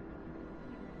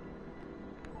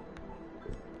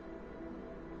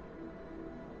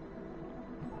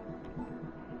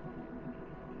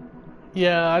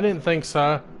 Yeah, I didn't think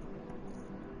so.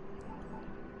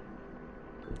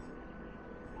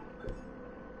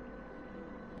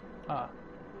 Uh,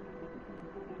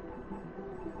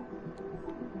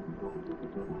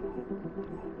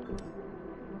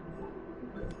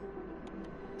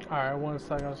 Alright, 1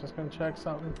 second. I was just gonna check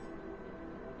something.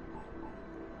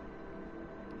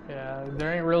 Yeah,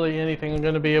 there ain't really anything I'm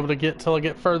gonna be able to get till I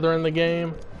get further in the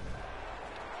game.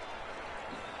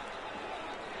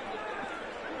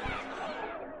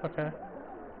 Okay.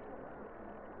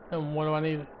 And what do I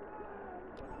need?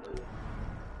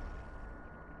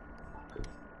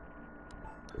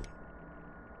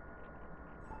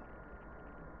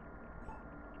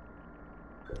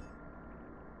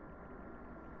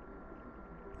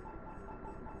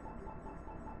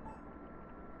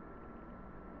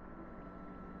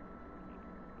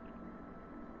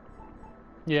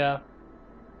 Yeah.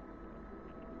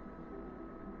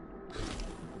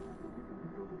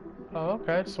 Oh,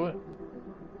 okay, sweet.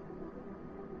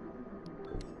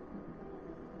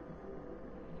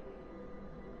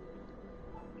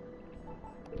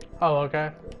 Oh,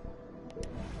 okay.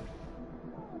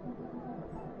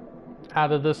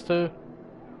 Out of this too?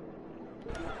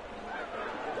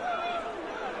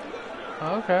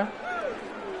 Okay.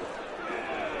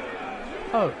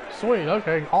 Oh, sweet.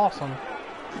 Okay, awesome.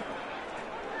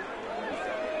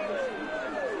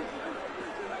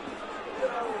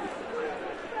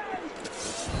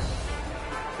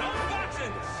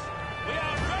 Combatants, we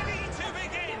are ready to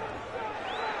begin.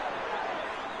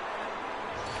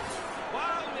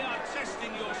 While we are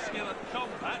testing your skill at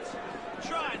combat,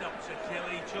 try not to kill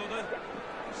each other.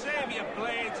 Save your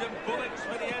blades and bullets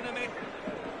for the enemy.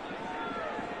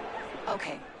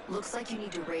 Okay, looks like you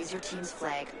need to raise your team's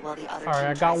flag while the other Alright,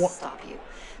 I team got tries one. to stop you.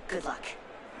 Good luck.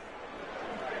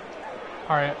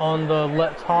 Alright, on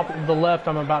the top of the left,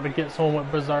 I'm about to get someone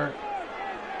with Berserk.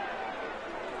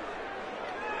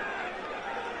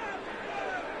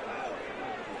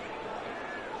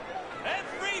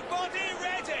 Everybody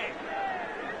ready!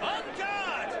 On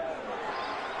guard!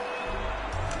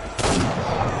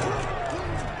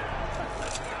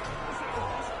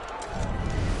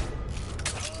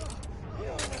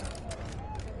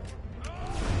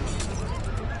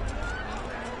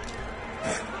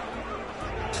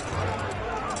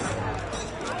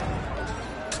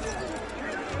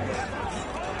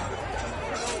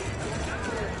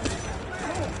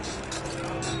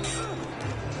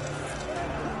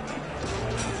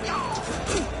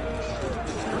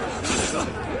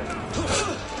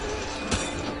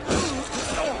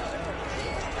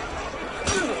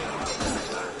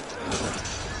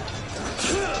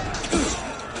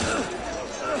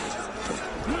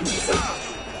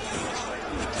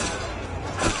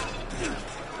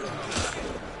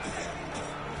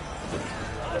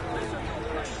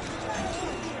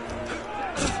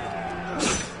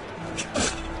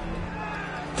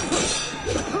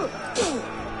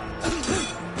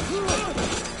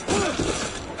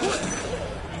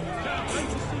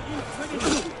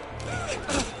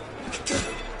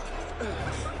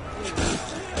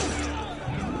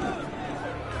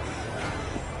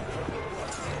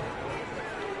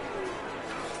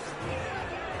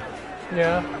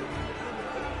 Yeah.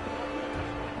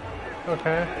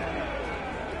 Okay.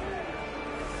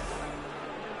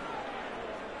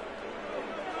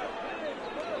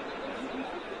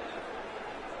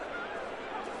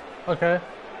 Okay.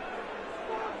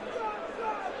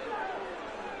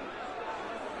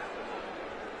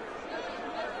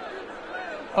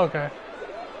 Okay.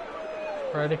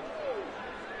 Ready?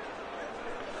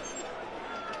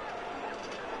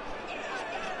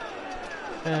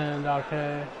 And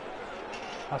okay.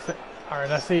 I see.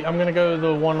 Alright, I see. I'm gonna go to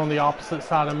the one on the opposite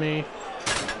side of me.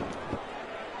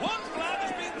 One flag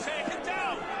has been taken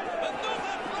down!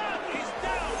 Another flag is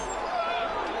down!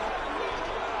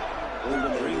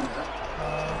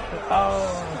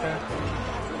 Oh, okay.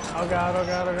 Oh god, oh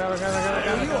god, oh god, oh god, oh god, oh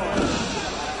god, oh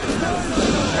god.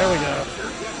 There we go.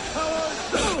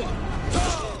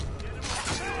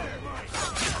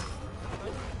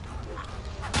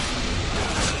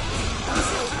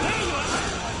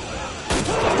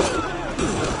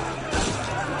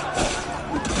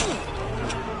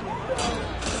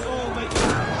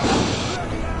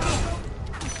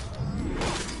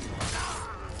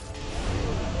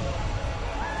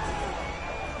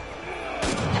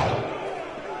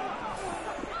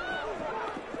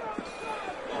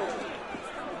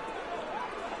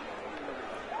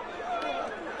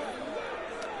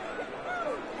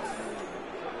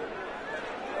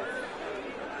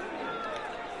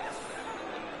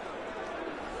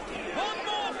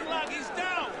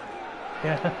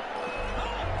 Yeah.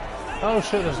 Oh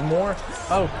shit, there's more?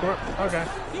 Oh, okay.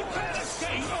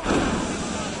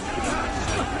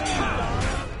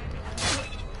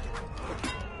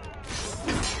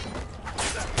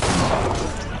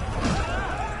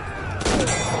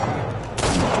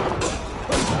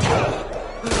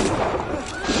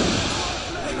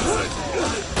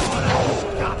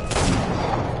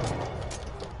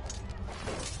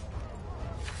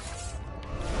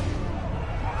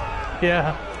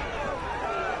 Yeah.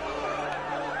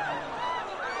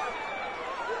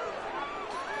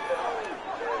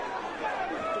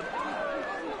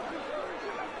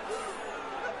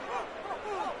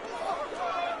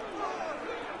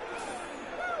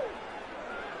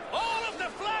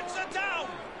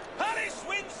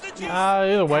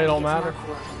 Either way, it don't matter.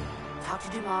 Talk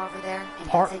to Dumas over there, and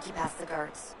he'll take you past the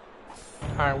guards.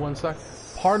 Alright, 1 sec.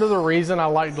 Part of the reason I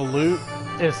like to loot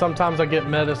is sometimes I get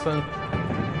medicine.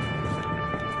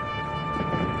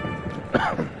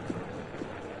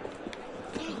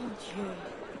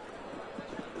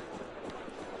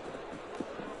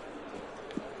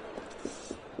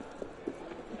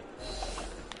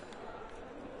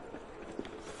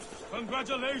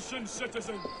 Congratulations,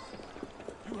 citizen.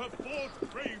 You have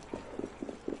fought bravely.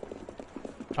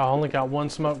 I only got one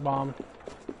smoke bomb.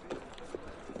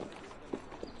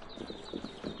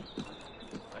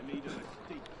 I made a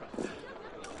mistake.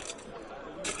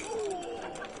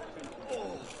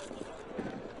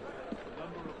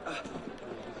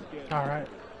 All right.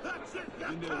 That's it.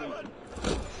 In their way. You're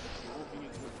walking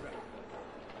into a trap.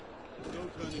 There's no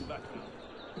turning back now.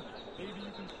 Maybe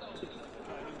you can solve it.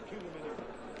 Try and kill him anyway.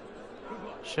 Good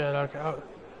luck. Shit. Okay. Oh.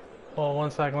 Well,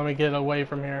 1 second. Let me get away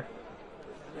from here.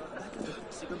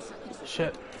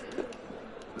 Shit.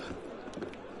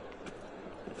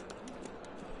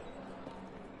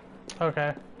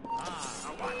 Okay.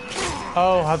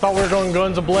 Oh, I thought we were going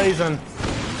guns a-blazing.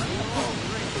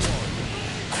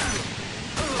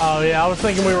 Oh yeah, I was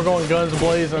thinking we were going guns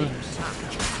a-blazing.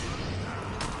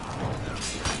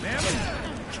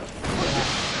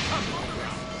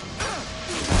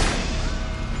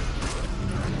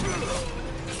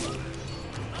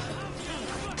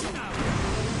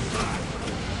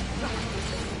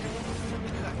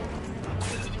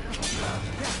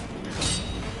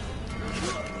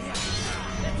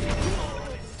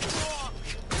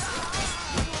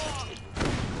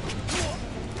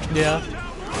 Yeah.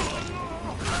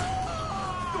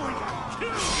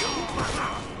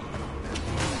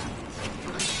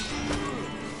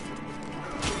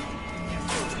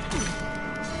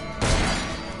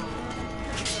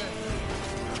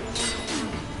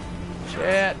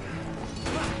 Shit.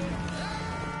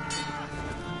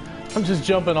 I'm just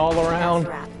jumping all around.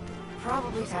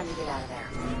 Probably time to get out of there.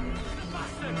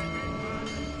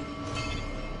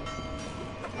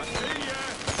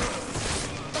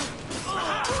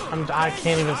 I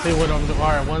can't even see what I'm doing.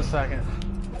 Alright, 1 second.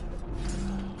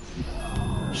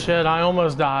 Shit, I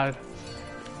almost died.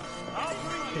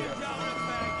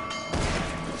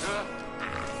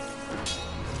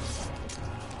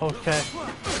 Okay,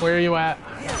 where are you at?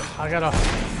 I gotta...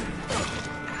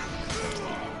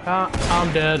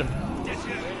 I'm dead.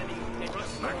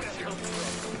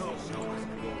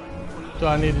 Do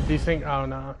I need to desync? Oh,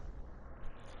 no.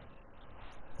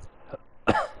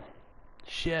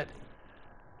 Shit.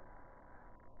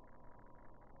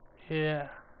 Yeah.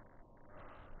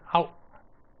 Ow.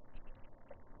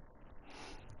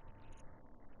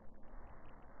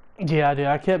 Yeah, dude,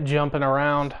 I kept jumping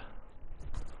around.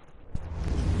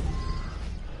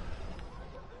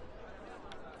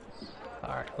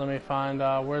 Alright, let me find,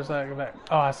 where's that?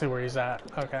 Oh, I see where he's at.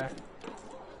 Okay.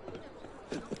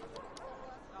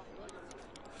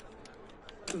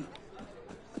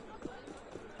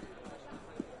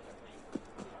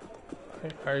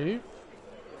 Hey, are you?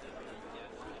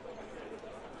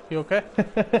 You okay?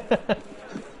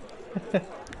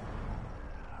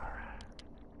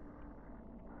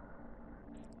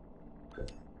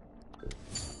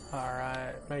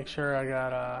 Alright, make sure I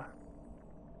got I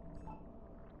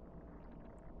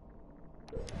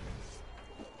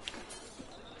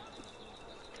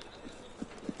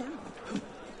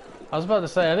was about to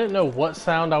say, I didn't know what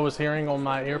sound I was hearing on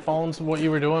my earphones, what you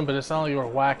were doing, but it sounded like you were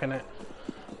whacking it.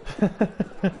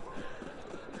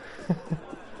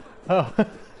 Oh.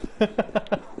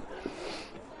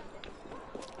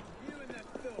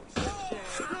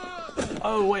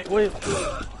 Oh, wait.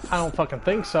 I don't fucking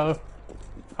think so.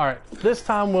 Alright, this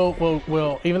time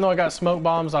we'll, even though I got smoke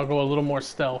bombs, I'll go a little more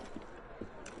stealth.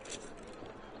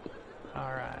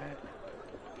 Alright.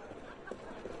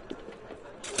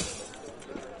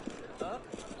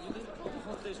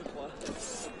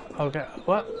 Okay,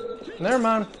 what? Never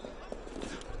mind.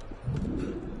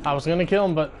 I was gonna kill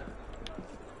him, but...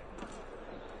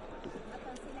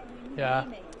 Yeah.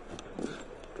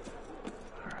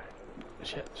 Alright.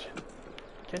 Shit.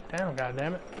 Get down,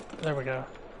 goddammit. There we go.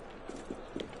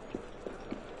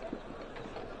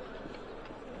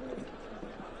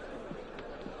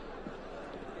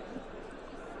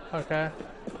 Okay.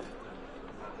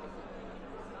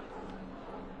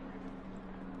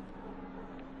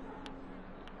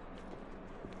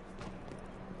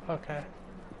 Okay.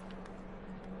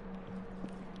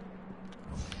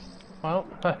 Well,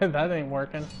 that ain't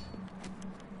working.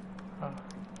 Oh.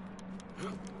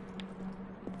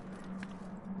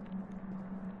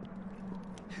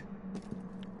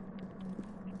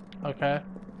 Okay.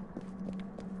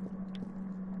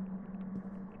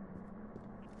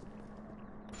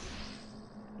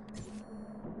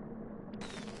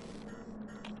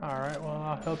 Alright, well,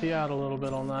 I'll help you out a little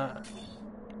bit on that.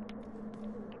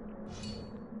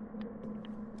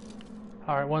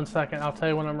 Alright, 1 second. I'll tell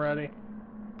you when I'm ready.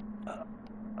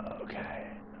 Okay.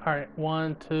 Alright,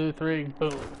 1, 2, 3,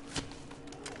 boom.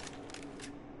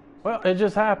 Well, it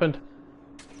just happened.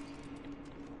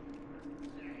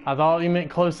 I thought you meant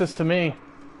closest to me.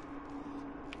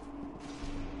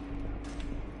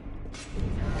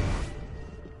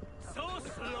 So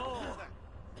slow.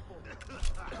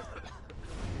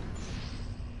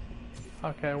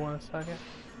 Okay, 1 second.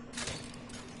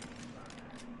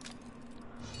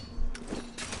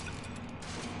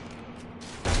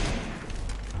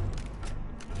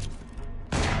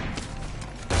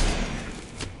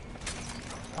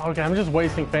 Okay, I'm just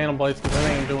wasting Phantom Blades because I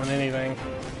ain't doing anything.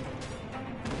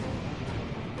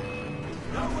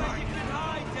 Nowhere you can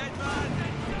hide, dead man.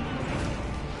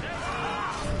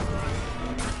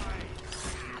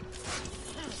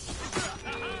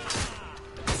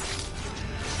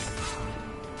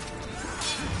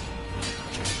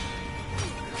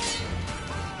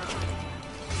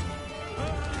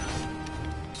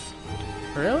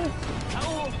 Really?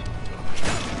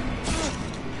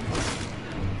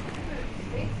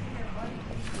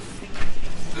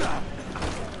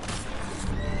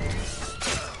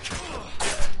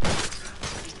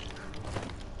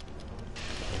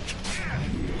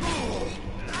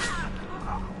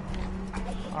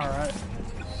 Alright.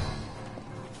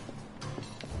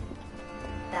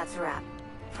 That's a wrap.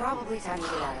 Probably time to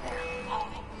get out of there.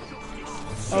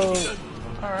 Oh,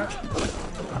 alright.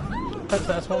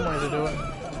 That's one way to do it.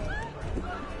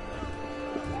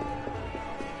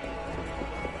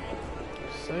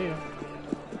 See ya.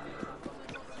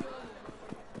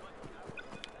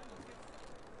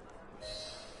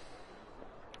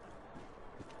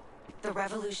 The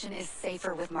Revolution is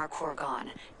safer with Markor gone.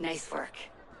 Nice work.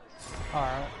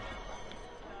 Alright.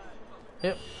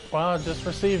 Yep. Well, I just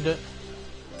received it.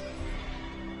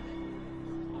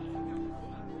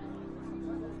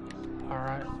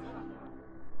 Alright.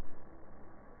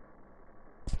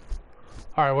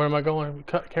 Alright, where am I going?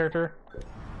 Cut character?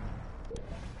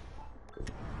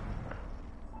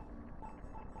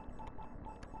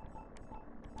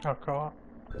 Oh, co-op.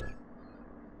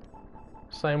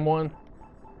 Same one.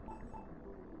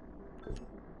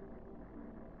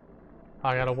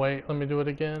 I gotta wait. Let me do it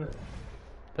again.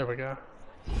 There we go.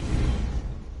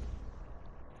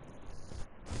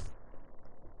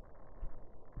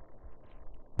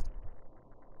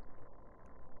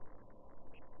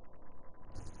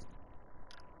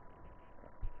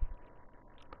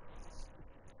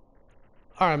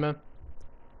 Alright, man.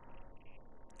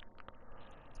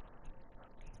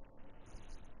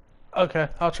 Okay,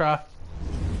 I'll try.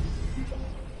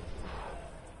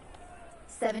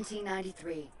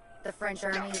 1793. The French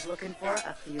army is looking for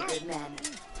a few good men.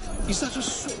 Is that a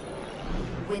sword?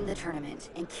 Win the tournament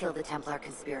and kill the Templar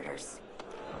conspirators.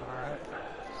 Alright.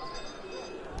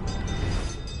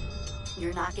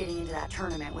 You're not getting into that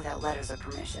tournament without letters of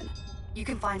permission. You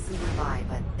can find some nearby,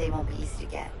 but they won't be easy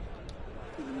to get.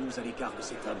 Nous à l'écart de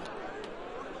cet homme.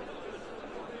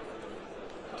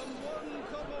 Come one,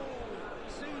 come all.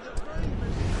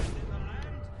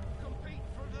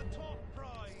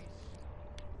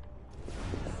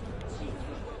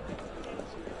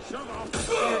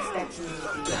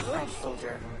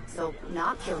 so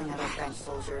not killing other French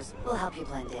soldiers will help you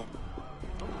blend in.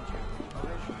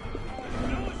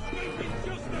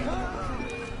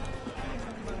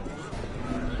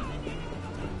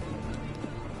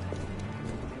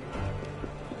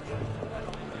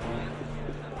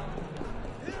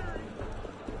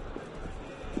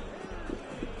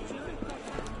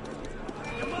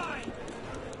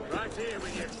 Right here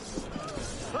with you.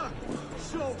 Ha!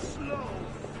 So slow.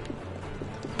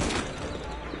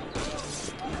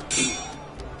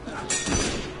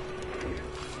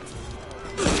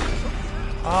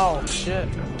 Oh shit.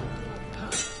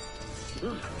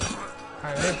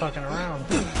 Alright, they're fucking around.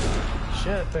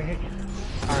 Shit, alright,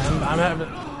 I'm having,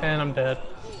 and I'm dead.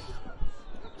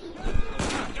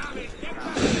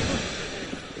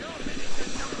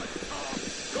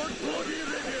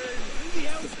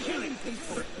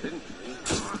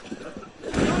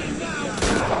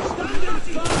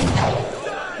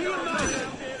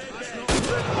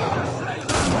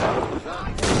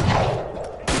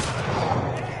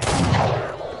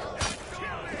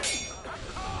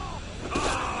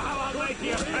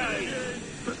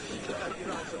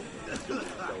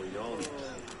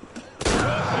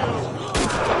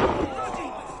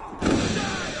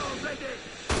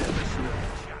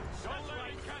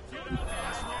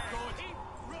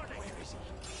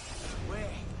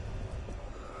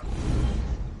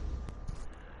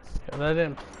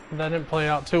 Yeah, that didn't play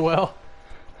out too well.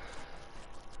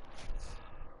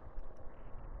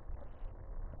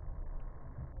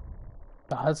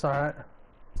 But that's alright.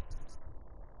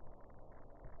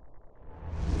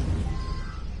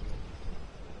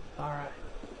 Alright.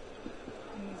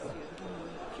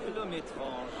 Quel homme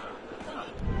étrange.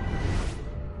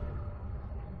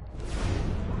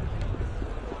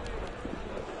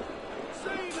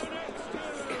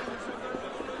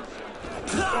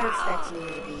 They're expecting you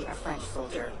to be a French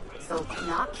soldier, so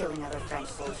not killing other French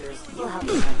soldiers will help you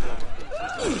blend in.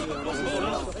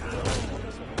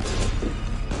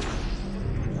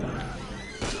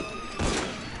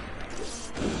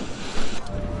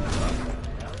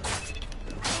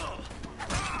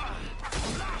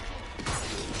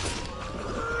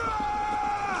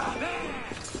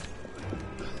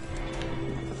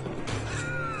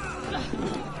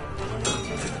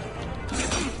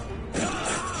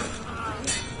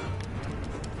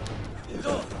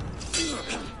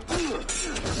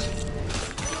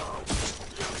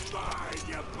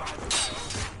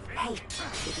 Hey,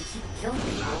 if you keep killing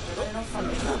people, they're no fun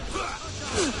to kill.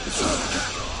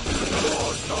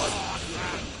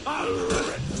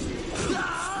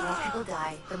 The more people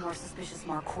die, the more suspicious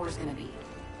Marcour's gonna be.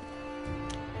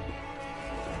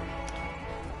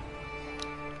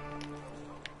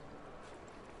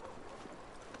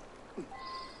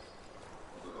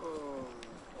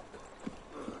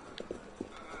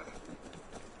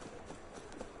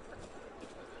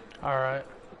 Alright.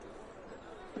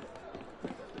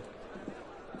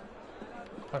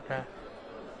 Okay.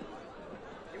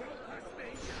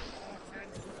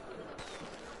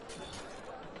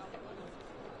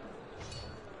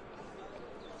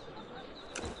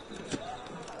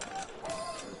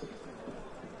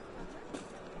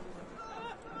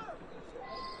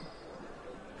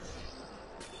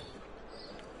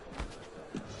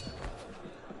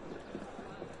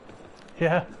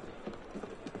 Yeah.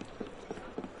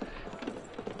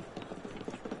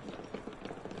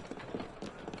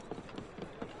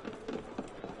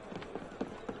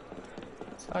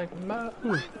 It's like, no.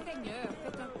 Seigneur,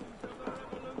 faites un...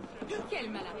 Quel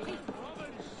mal appris.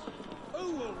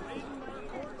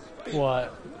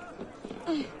 What?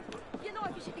 Viens donc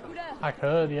afficher tes couleurs. I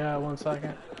could, yeah, 1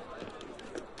 second.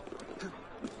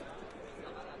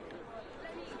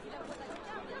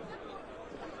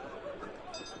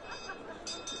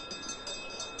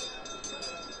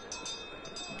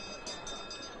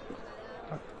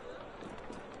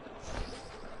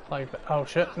 Like that. Oh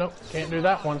shit, nope, can't do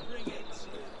that one.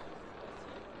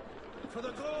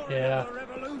 Yeah.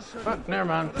 But never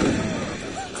mind.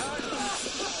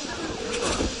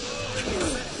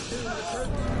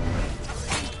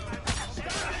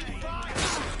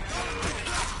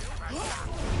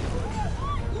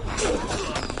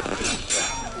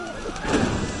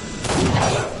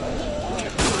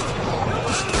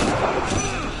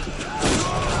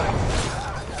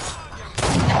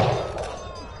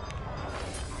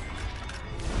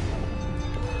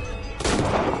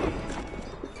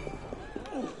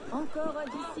 Encore un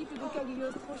disciple de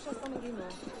Cagliostro chassant les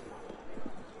démons.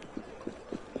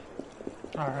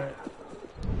 Alright.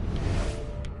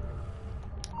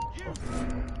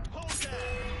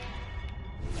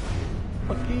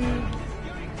 Fuck you.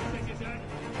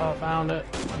 Oh, I found it.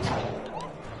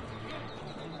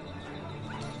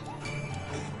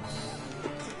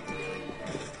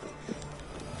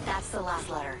 That's the last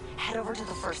letter. Head over to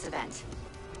the first event.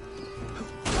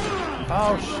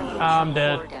 Oh, I'm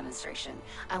dead. Horror demonstration.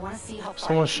 I want to see how far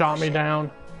Someone you can shot push me it. down.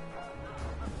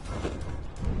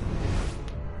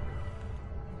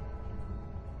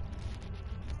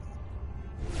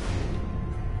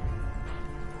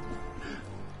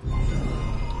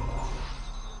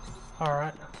 All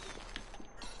right.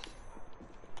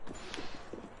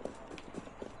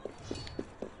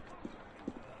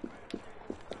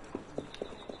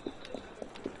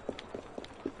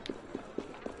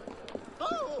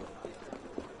 Oh!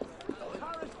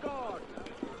 Paris Guard,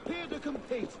 here to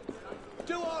compete.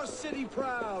 Do our city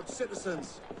proud,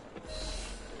 citizens.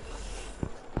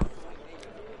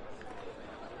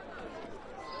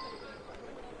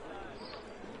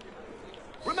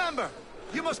 Remember,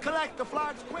 you must collect the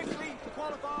flags quickly to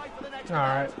qualify for the next All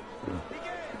right. event.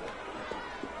 Begin.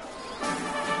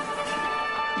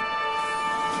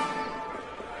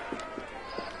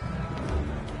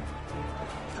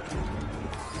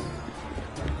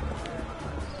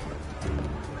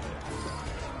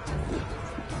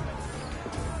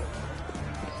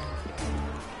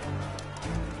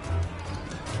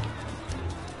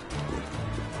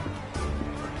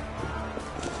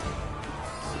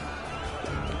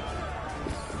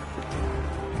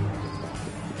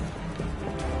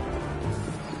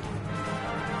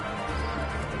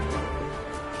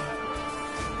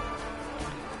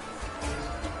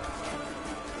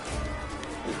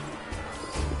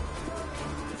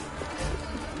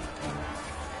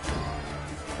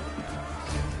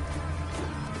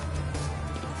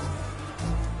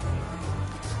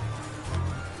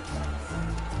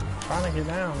 Trying to get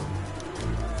down.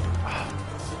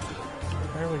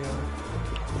 There we go.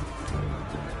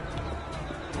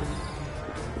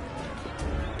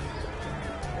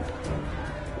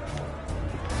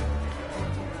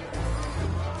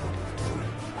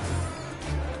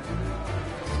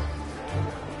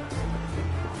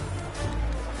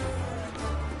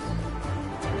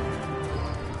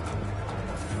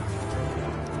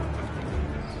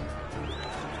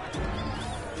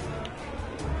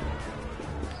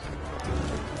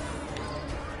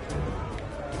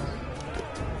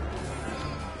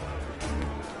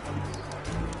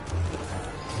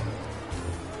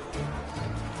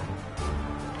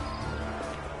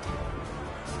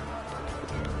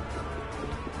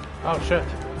 Oh shit.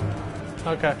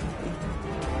 Okay.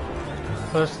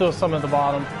 But there's still some at the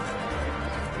bottom.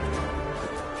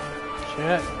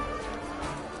 Shit.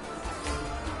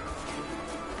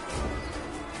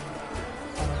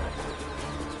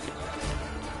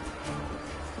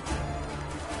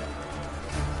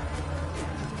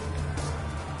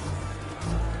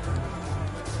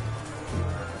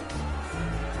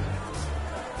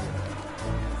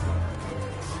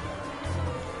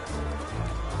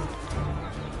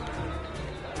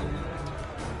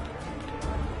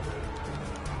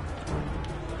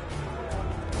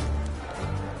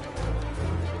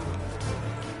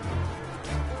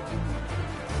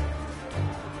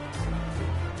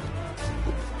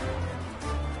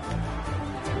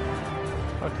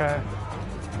 Okay.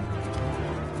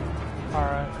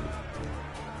 Alright.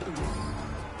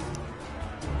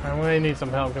 I may need some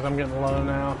help because I'm getting low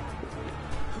now.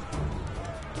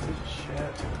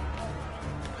 Shit.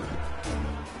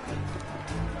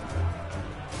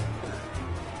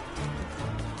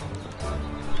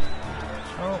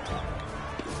 Oh.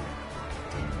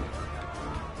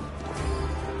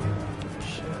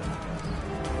 Shit.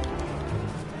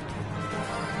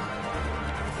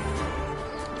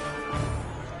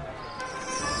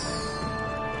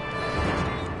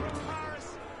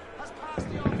 Paris has passed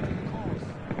the obstacle course.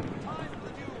 Time for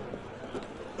the duel.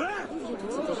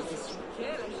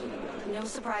 No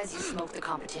surprise you smoked the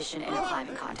competition in a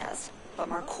climbing contest. But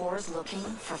Marcor's looking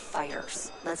for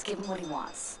fighters. Let's give him what he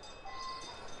wants.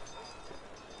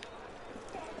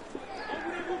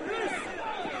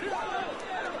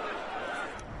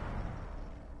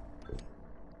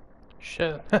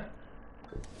 Shit.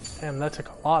 Damn, that took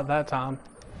a lot that time.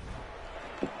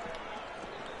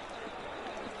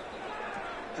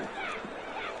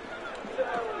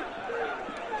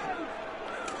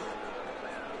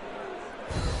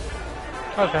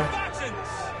 Okay.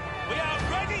 Combatants, we are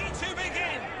ready to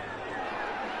begin.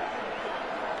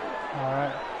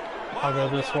 Alright. I'll go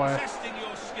this While we are way. testing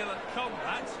your skill at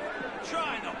combat,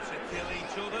 try not to kill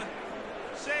each other.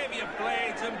 Save your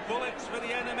blades and bullets for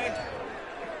the enemy.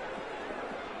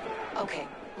 Okay,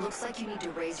 looks like you need to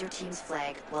raise your team's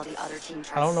flag while the other team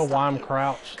tries I don't know to why stop I'm you.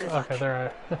 crouched. Good luck. Okay,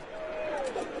 there I am.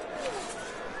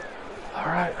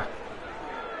 Alright.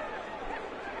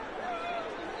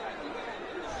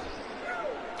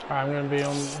 Alright, I'm gonna be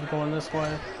on going this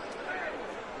way.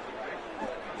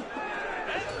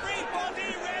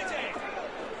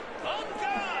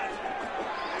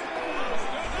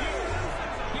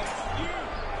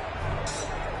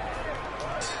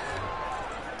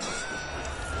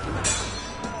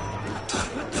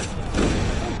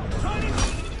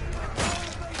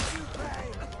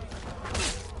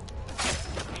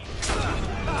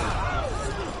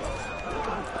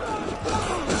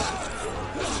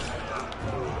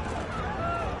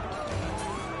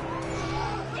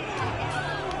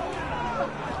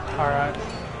 Alright.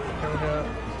 Here we go.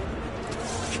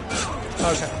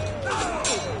 Okay.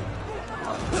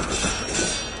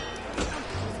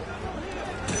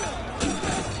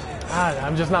 God,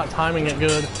 I'm just not timing it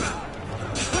good.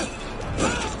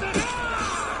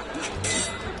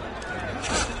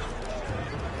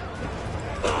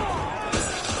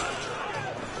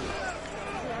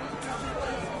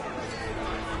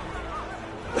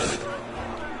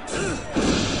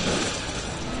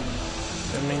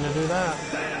 Didn't mean to do that.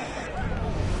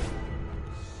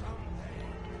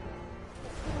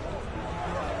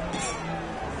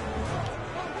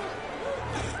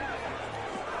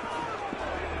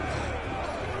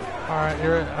 Alright,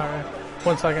 you're it. Alright.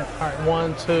 1 second. Alright,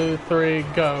 1, 2, 3,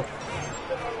 go.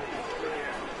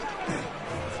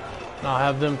 And I'll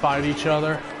have them fight each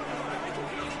other.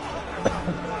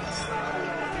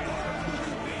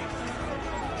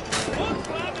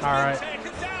 Alright.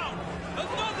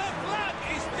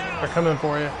 They're coming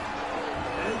for you.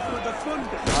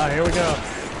 Alright, here we go.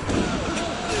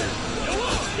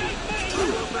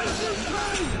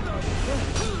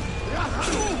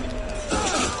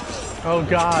 Oh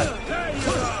God.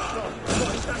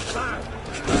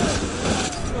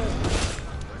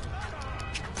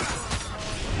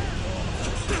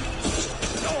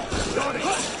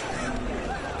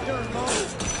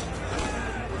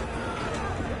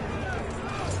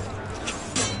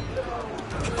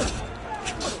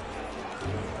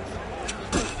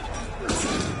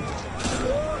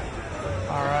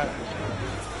 All right.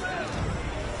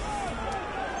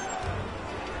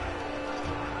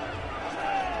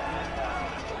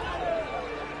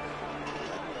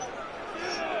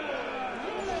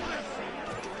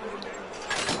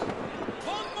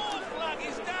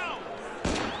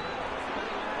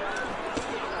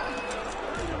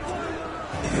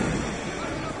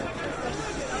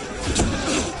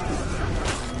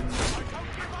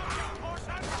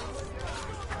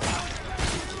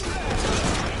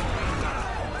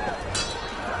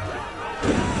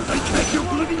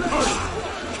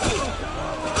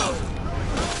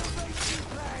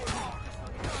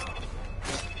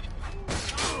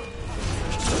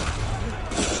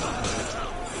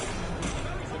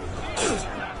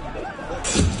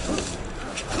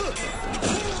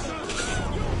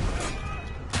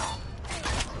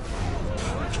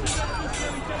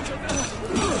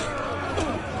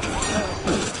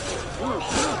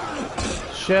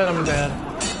 Shit, I'm dead.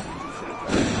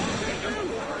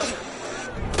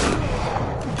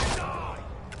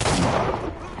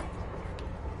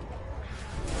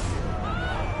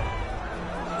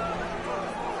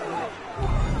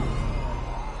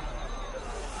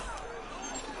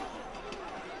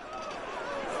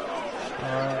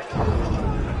 Alright.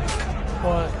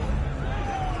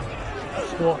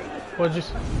 What'd you...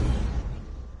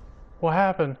 What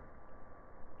happened?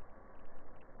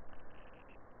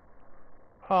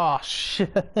 Oh shit.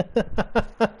 It's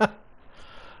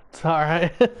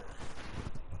alright.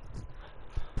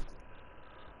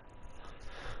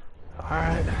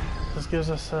 Alright. This gives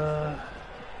us oh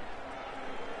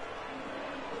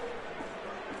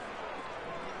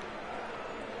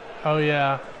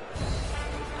yeah.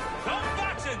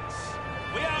 Combatants,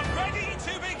 we are ready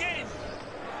to begin.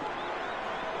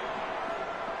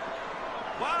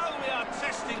 While we are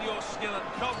testing your skill at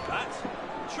combat,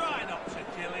 try not to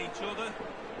kill each other.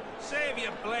 Save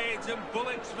your blades and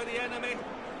bullets for the enemy.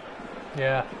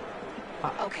 Yeah.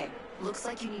 Okay, looks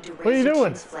like you need to What are you raise your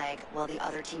doing? team's flag while the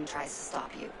other team tries to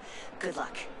stop you. Good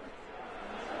luck.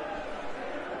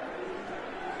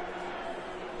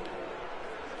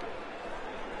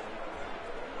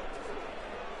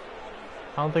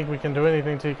 I don't think we can do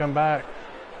anything till you come back.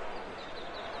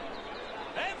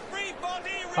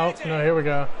 Everybody Oh, ready? no, here we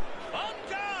go. On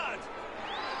guard!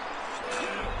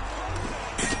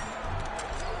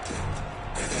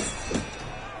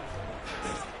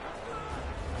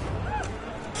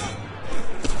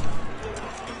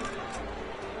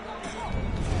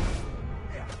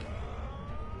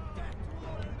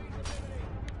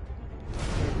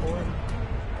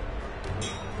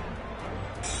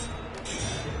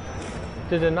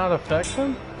 Did it not affect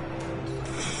him?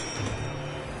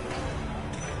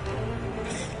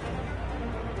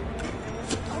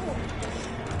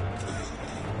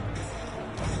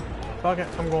 Fuck it,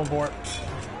 I'm going for it.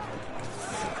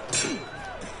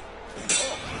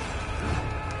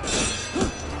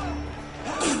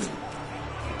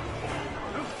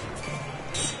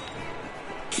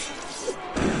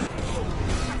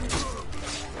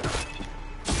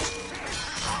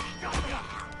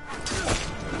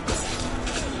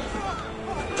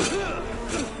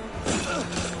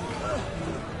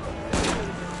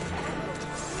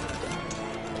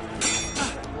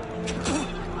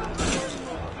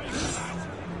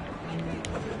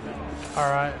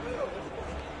 Alright.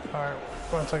 Alright,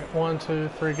 1 second. 1, 2,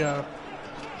 3, go.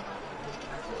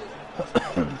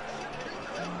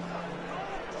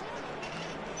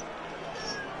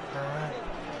 Alright.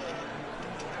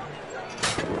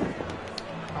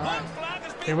 Alright.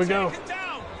 Here we go.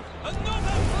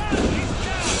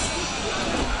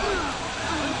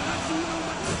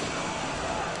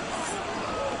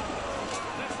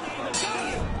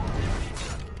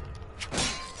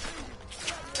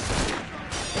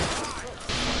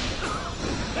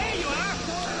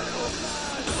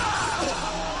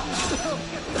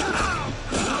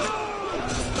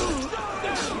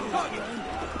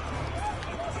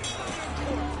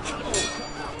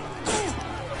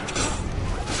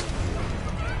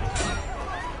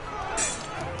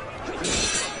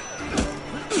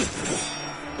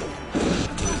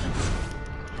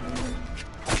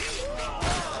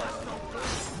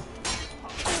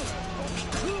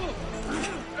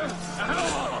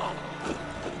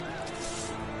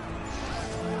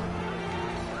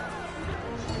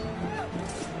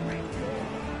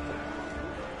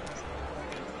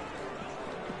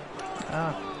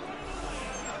 Ah.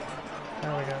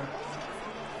 There we go.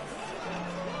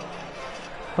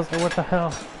 I was like, what the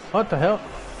hell? What the hell?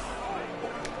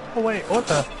 Oh wait, what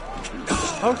the?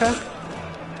 Okay.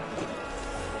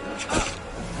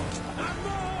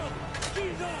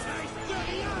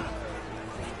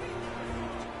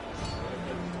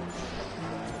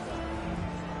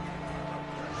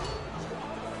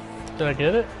 Did I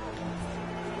get it?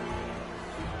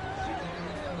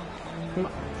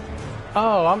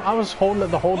 Oh, I was holding it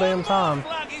the whole damn time.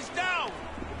 I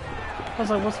was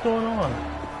like, what's going on?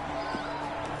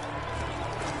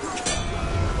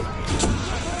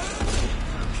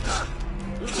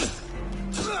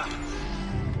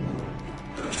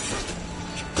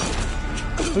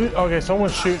 Okay,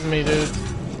 someone's shooting me, dude.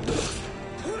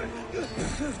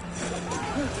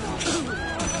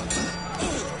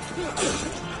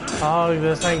 Oh,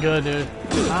 this ain't good, dude.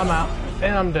 I'm out.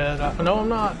 And I'm dead. No, I'm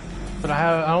not. But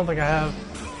I don't think I have.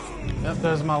 Yep,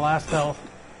 there's my last health.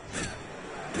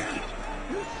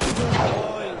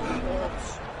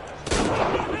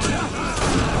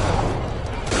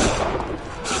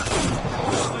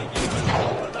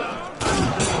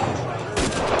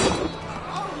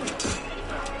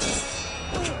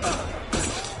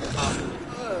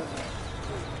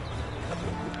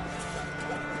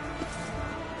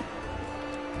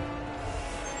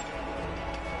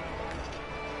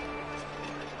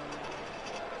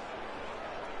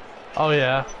 Oh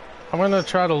yeah, I'm gonna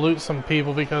try to loot some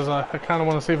people because I kind of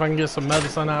want to see if I can get some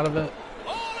medicine out of it.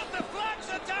 All of the flags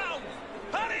are down.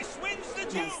 Paris wins the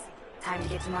duel. Nice. Time to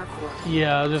get to Marcourt.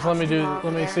 Yeah, just let me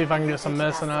see if I can get some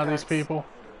medicine out of these people.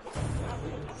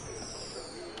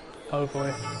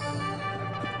 Hopefully.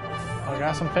 I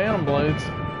got some phantom blades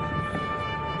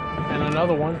and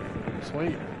another one.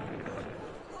 Sweet.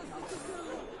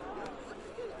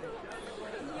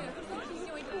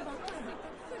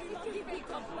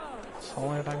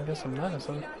 Only if I can get some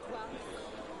medicine.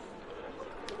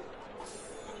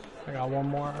 I got one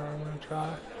more I'm gonna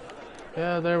try.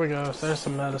 Yeah, there we go. So there's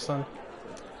some medicine.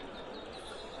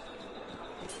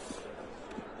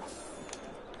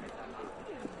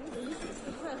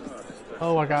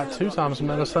 Oh, I got 2 times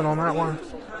medicine on that one.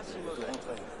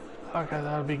 Okay,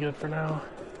 that'll be good for now.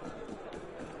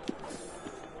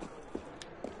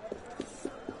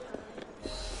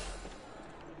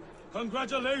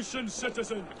 Congratulations,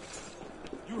 citizen!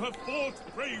 You have fought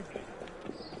bravely.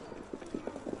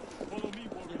 Follow me,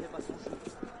 warrior.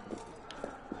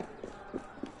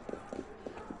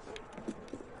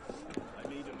 I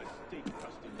made a mistake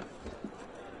trusting you.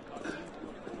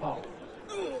 Oh.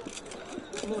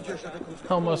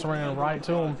 Almost ran right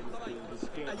to him.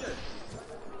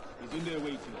 He's in there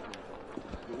waiting for you.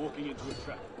 You're walking into a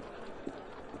trap.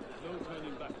 There's no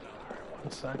turning back now.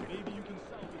 1 second. Maybe you can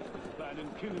salvage this plan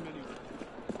and kill him anyway.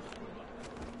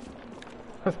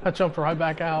 I jumped right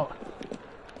back out.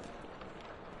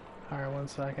 Alright, 1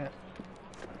 second.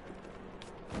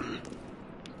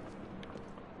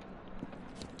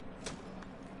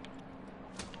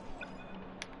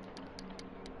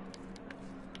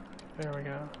 There we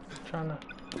go. I'm trying to...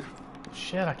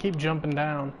 Shit, I keep jumping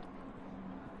down.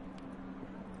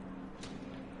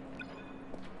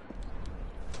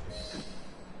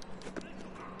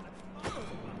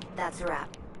 That's a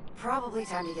wrap. Probably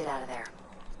time to get out of there.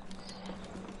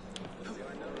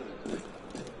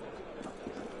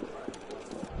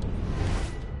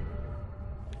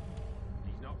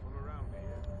 He's not from around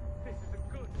here. This isn't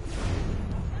good.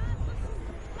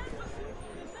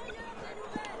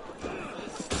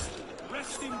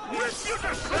 Rest in peace.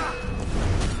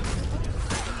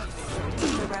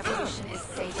 Revolution is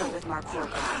safer with Mark IV.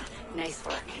 Nice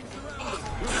work.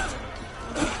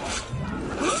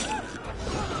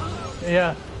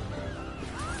 Yeah.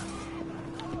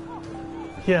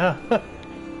 Yeah. That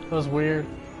was weird.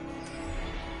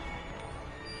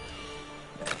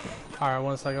 Alright,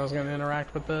 one second. I was going to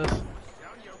interact with this.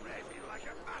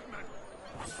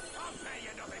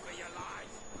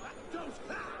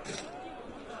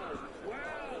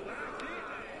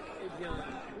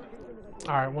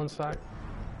 Alright, one sec.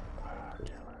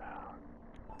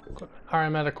 Alright,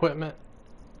 I'm at equipment.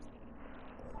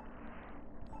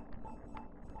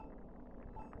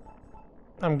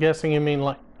 I'm guessing you mean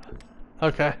like...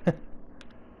 Okay.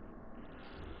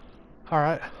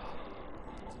 Alright.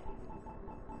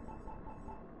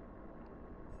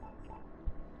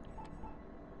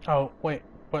 Oh, wait,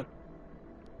 what?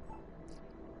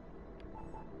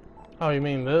 Oh, you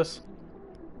mean this?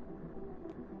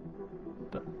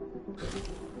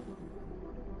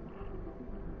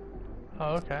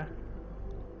 Oh, okay.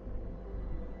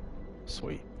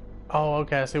 Sweet. Oh,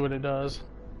 okay, I see what it does.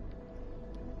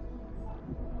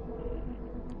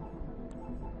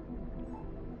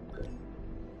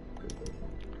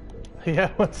 Yeah,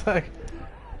 one sec.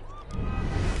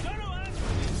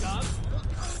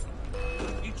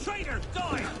 You traitor,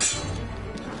 die!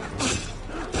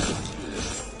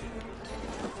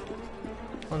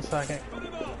 One second.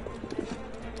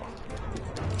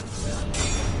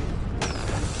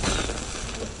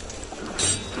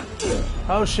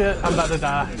 Oh shit, I'm about to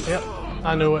die. Yep,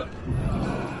 I knew it.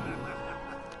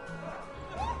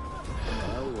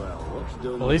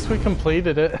 At least we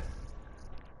completed it.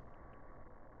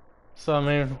 So, I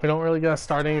mean, we don't really gotta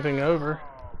start anything over.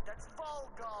 That's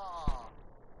vulgar.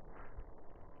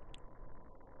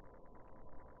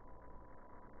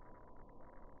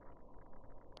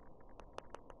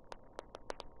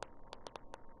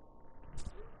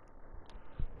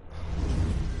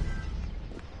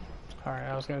 Alright,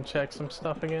 I was gonna check some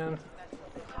stuff again.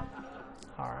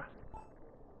 Alright.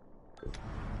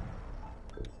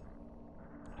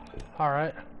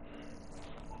 Alright.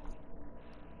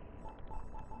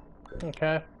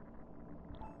 Okay.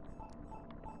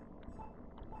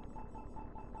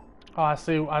 Oh, I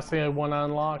see one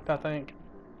unlocked, I think.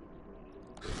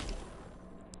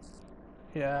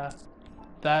 Yeah.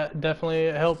 That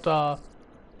definitely helped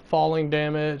falling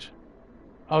damage.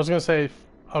 I was gonna say,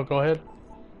 oh, go ahead.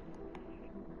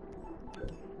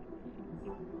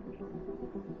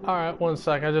 Alright, one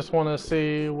sec. I just want to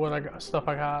see what stuff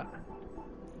I got.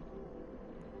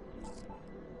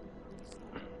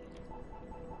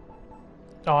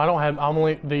 Oh, I don't have, I'm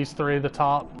only these three at the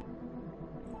top.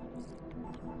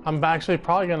 I'm actually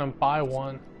probably gonna buy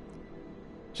one.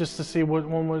 Just to see what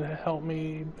one would help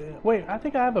me. Wait, I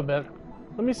think I have a better.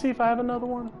 Let me see if I have another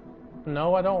one.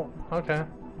 No, I don't. Okay.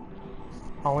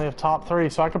 I only have top three,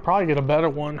 so I could probably get a better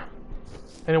one.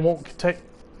 And it won't take...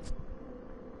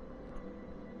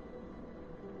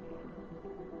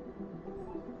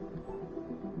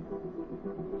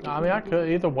 I mean, I could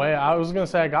either way. I was gonna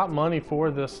say I got money for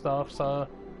this stuff, so,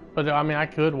 but I mean, I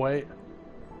could wait.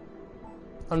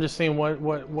 I'm just seeing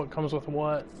what comes with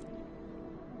what.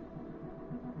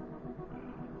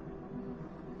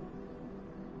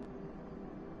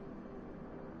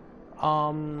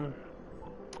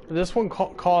 This one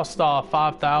cost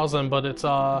 5,000, but it's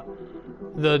the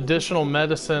additional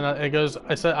medicine. It goes.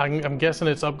 I'm guessing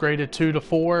it's upgraded 2 to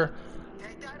 4.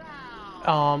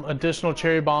 Additional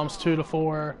cherry bombs 2 to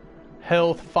 4.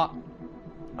 Health 5.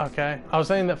 Okay, I was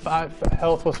saying that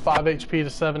health was 5 HP to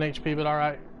 7 HP, but all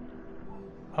right.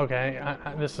 Okay,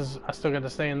 I still got to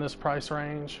stay in this price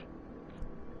range.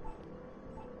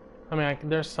 I mean,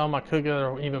 there's some I could get that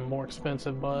are even more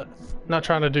expensive, but I'm not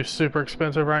trying to do super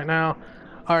expensive right now.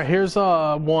 All right, here's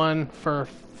one for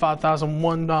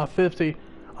 5,150.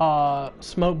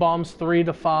 Smoke bombs 3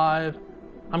 to 5.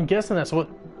 I'm guessing that's what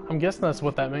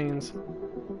that means.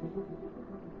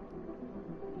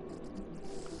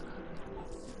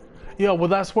 Yeah, well,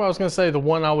 that's where I was gonna say the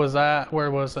one I was at.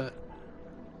 Where was it?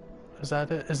 Is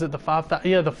that it? Is it the 5,000?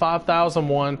 Yeah, the 5,000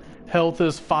 one. Health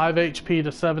is 5 HP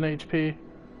to 7 HP.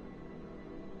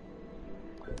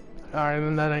 Alright,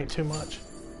 then that ain't too much.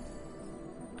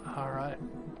 Alright.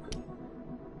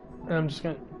 And I'm just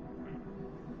gonna...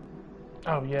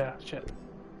 Oh, yeah, shit.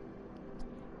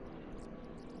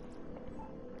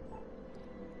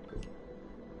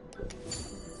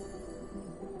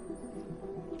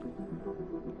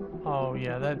 Oh,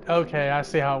 yeah, that... Okay, I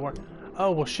see how it works.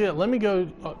 Oh, well, shit, let me go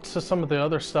to some of the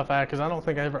other stuff I had, because I don't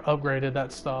think I ever upgraded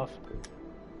that stuff.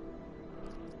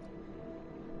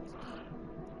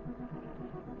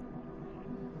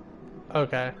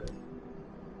 Okay.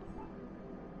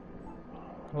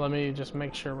 Let me just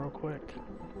make sure real quick.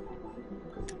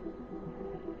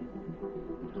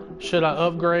 Should I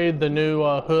upgrade the new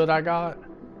hood I got?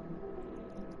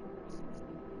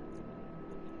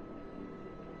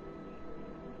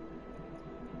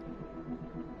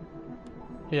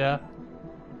 Yeah.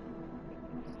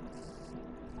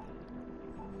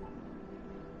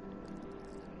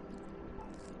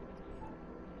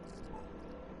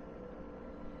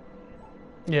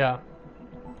 Yeah.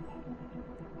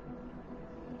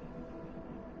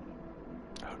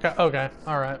 Okay, okay,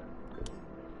 alright.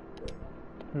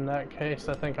 In that case,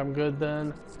 I think I'm good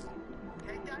then.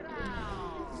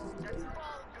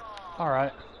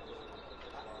 Alright.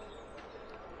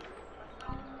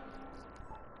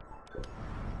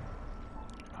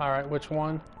 Alright, which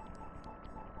one?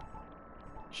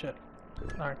 Shit.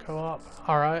 Alright, co-op.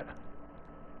 Alright.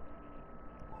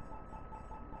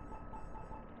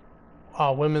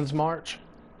 Women's March.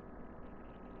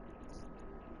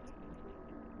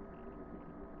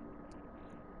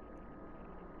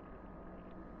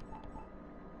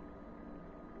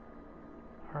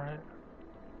 Alright.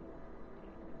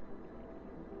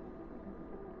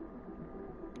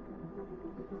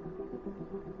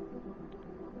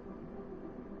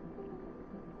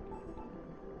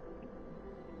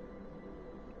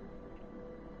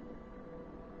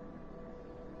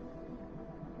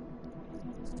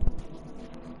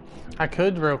 I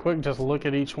could real quick just look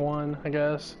at each one, I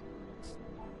guess.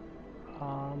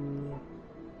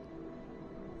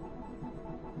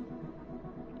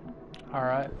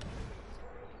 Alright.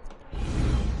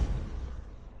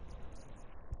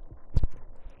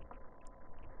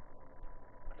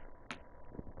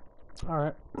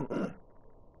 Alright.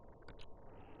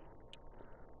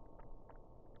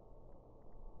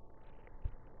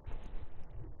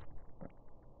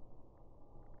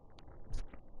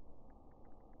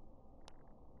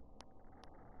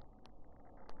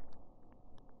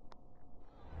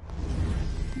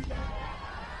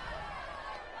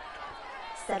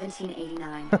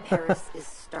 Paris is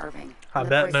starving. I The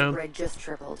bet, price of dude. bread just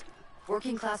tripled.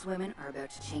 Working class women are about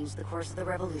to change the course of the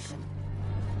revolution.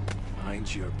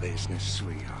 Mind your business,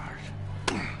 sweetheart.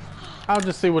 I'll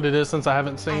just see what it is since I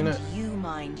haven't seen it. And you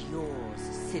mind yours,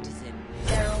 citizen.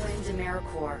 Caroline de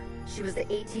Mericourt. She was the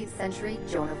 18th century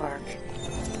Joan of Arc.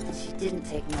 And she didn't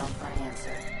take no for an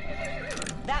answer.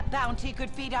 That bounty could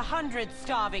feed 100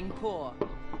 starving poor.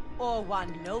 Or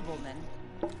one nobleman.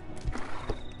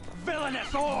 Villainous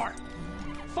whore!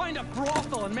 Find a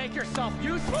brothel and make yourself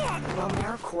useful! While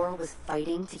Mericourt was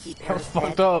fighting to keep That Paris was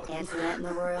fucked fed, up. Antoinette and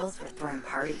the royals were throwing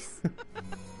parties.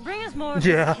 Bring us more of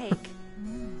Yeah. this cake.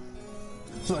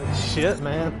 It's like, shit,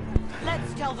 man.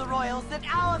 Let's tell the royals that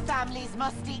our families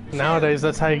must eat too. Nowadays,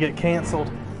 that's how you get canceled.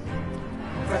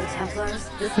 For the Templars,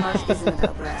 this march isn't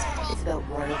about bread. It's about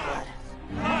royal blood.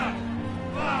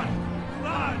 Blood!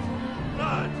 Blood!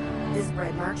 Blood! This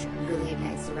bread march really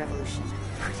ignites the revolution.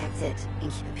 Protect it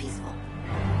and keep it peaceful.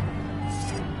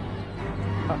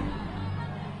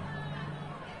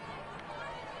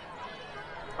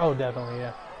 Oh, definitely,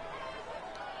 yeah.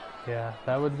 Yeah,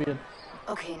 that would be a...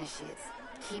 Okay, initiates.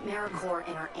 Keep Mericourt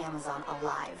and our Amazon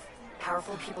alive.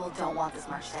 Powerful people don't want this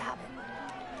march to happen.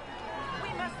 We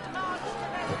must march to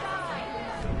Versailles.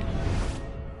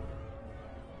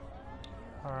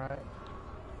 Alright.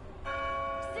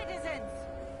 Citizens,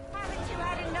 haven't you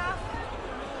had enough?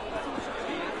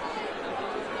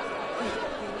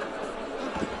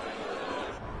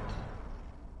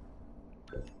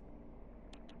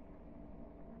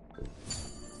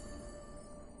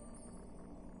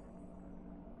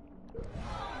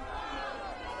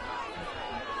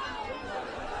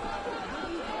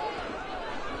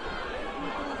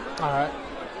 Alright.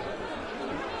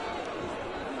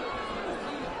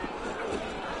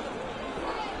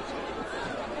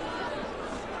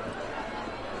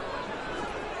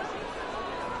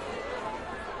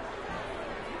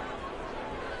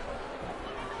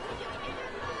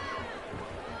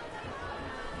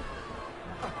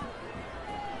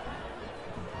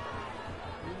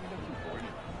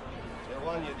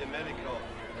 You're medical.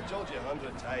 I told you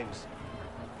 100 times.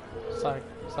 It's like,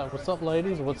 what's up,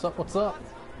 ladies? What's up, what's up?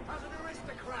 As an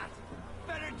aristocrat,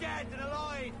 better dead than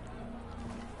alive.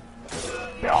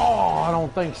 Oh, I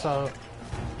don't think so.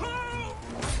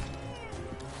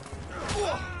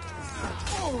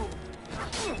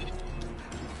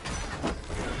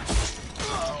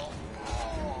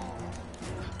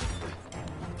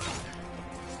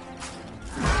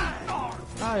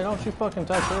 Hey, don't you fucking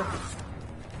touch her.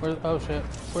 Where's, oh shit.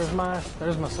 Where's my,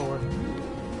 there's my sword.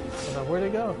 Where'd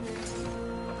it go?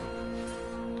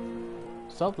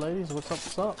 What's up, ladies? What's up,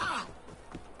 what's up?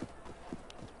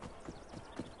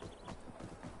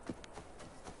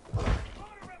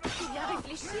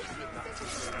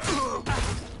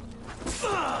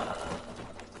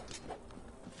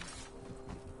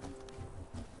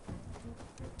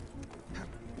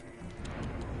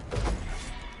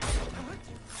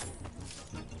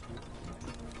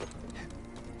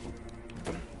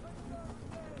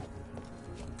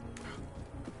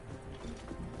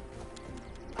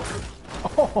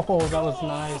 Oh, that was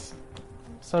nice.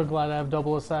 So glad I have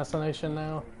double assassination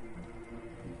now.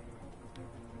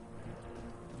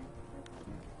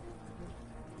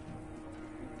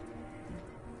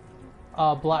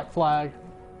 Black flag.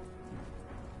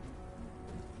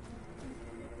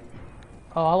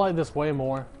 Oh, I like this way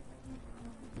more.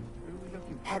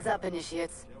 Heads up,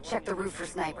 initiates. Check the roof for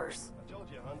snipers. I told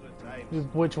you 100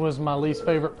 times. Which was my least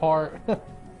favorite part.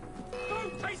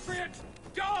 Patriots,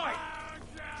 die!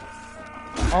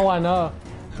 Oh, I know.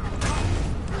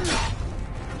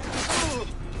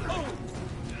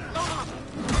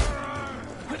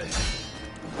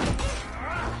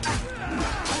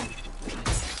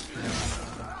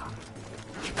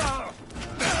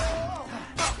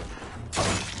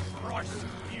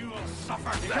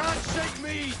 You can't shake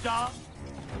me, Doc.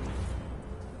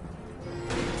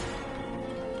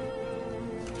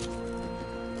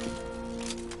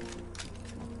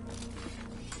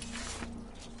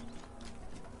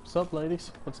 What's up,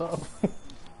 ladies? What's up?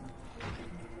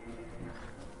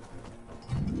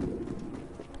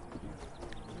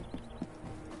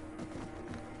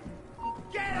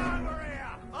 Get over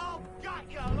here! I'll gut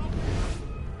you, look.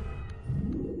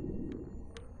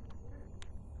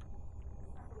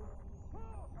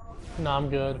 No, I'm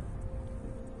good.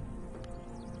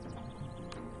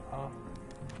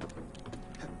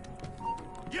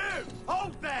 You!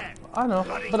 Hold there! I know,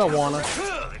 but I wanna.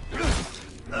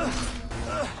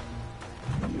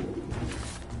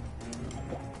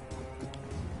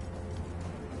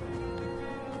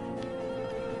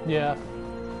 Yeah.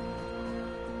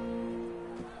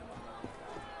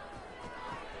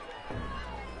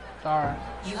 Alright.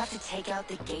 You have to take out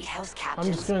the gatehouse I'm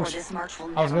captains, just gonna. or this march will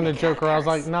I was never gonna make it out joke of her. I was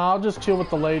like, Paris. nah, I'll just chill with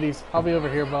the ladies. I'll be over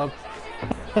here, bub.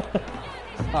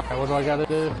 Alright, what do I gotta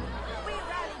do? We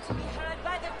rally to be heard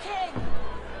by the king.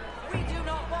 We do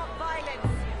not want violence.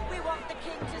 We want the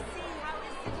king to see how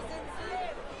his citizens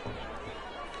live.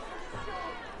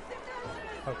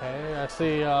 Okay, I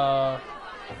see,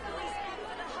 We speak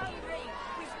for the hungry.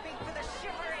 We speak for the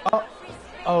shivering.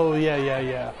 oh, yeah.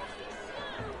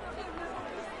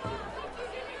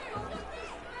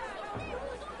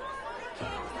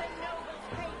 Kings and nobles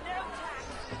pay no tax,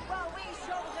 while we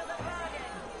shoulder the burden.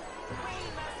 We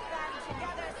must band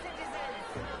together, citizens.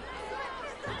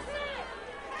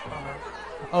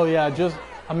 Oh, yeah,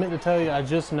 I meant to tell you, I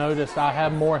just noticed I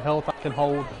have more health I can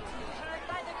hold. Heard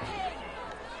by the king.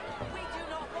 We do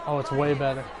not want Oh, it's way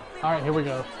better. Alright, here we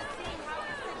go. to see how his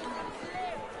citizens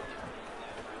live.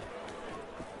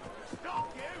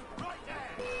 Stop you! Right there!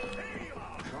 Here you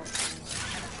are!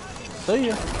 See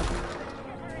ya.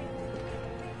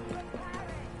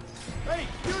 Hey,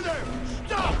 you there!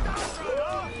 Stop!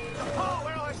 The part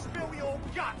where I spill your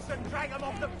guts and drag them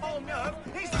off the pole nerve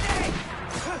is dead!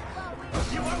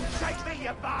 You won't take me,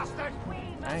 you bastard!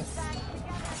 Thanks.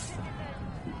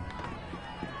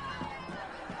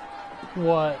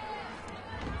 What?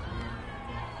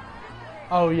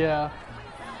 Oh, yeah.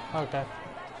 Okay.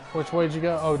 Which way'd you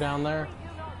go? Oh, down there.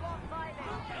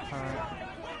 Alright.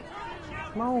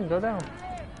 Come on, go down.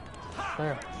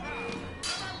 There.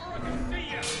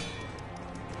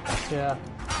 Yeah.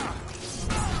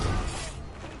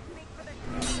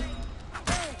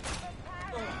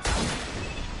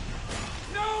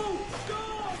 No!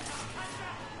 Stop!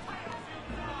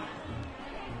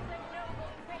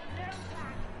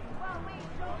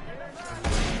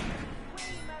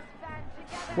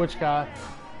 Which guy?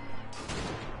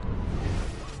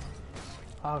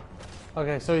 Oh,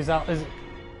 okay, so he's out.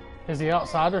 Is he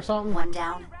outside or something? One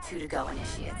down, 2 to go,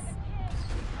 initiates.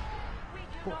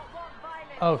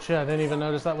 Oh shit, I didn't even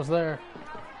notice that was there.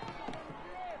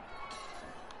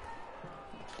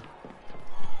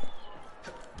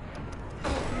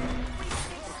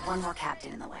 Just one more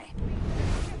captain in the way.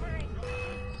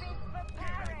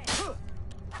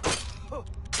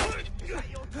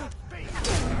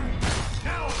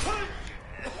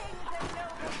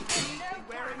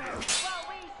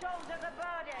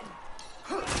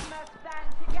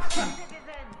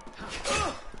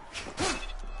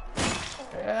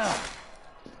 Yeah.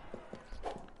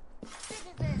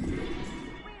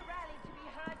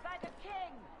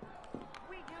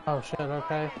 Oh shit,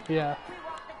 okay. Yeah.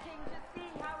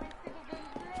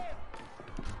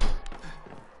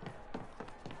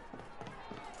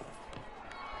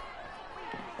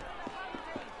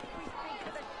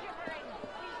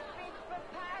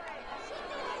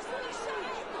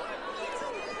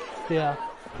 Yeah.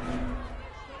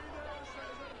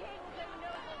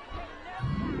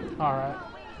 All right.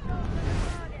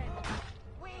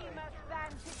 We must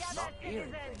stand together,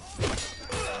 citizens.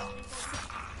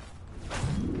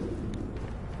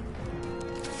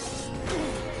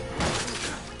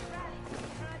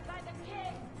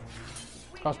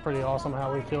 That's pretty awesome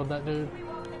how we killed that dude.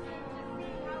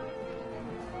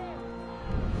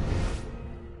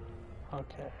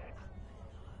 Okay.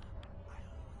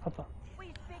 What the?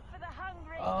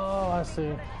 Oh, I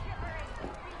see.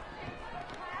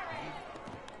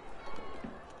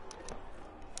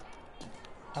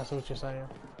 I see what you're saying.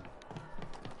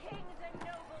 Kings and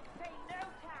nobles pay no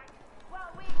tax,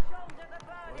 while we shoulder the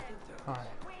burden. All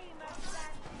right. We must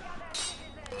stand together,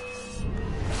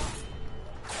 citizens.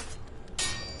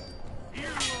 You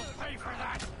will pay for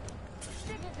that!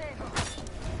 Citizens,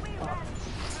 we rally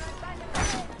to be heard by the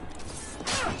people.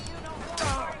 We do not want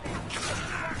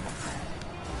violence.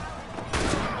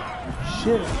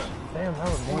 Shit. Damn, that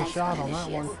was one shot on that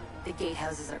one. The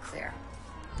gatehouses are clear.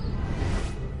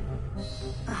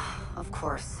 Of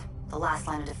course. The last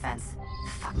line of defense.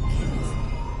 Fucking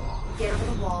cannons. Get over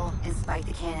the wall and spike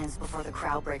the cannons before the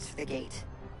crowd breaks through the gate.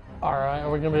 Alright,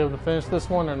 are we gonna be able to finish this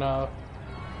one or no?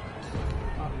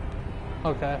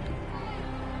 Okay.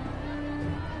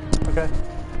 Okay.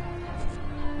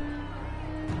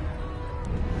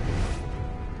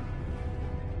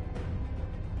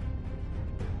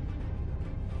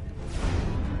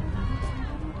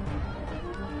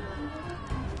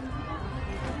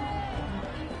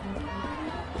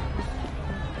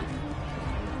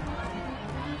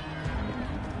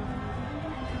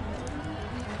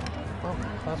 Well,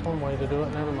 that's one way to do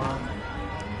it, never mind.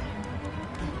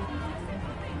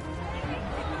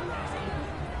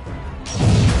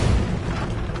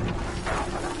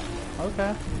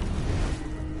 Okay.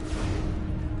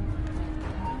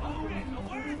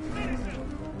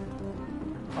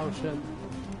 Oh shit.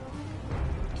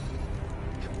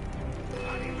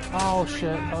 Oh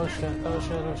shit, oh shit, oh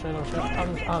shit, oh shit, oh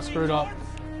shit. I screwed up.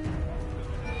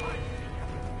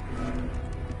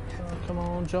 Oh, come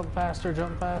on, jump faster,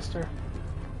 jump faster.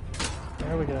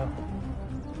 There we go.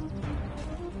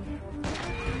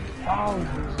 Oh,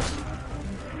 Jesus.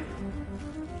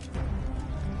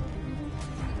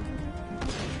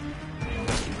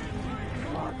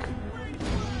 Fuck.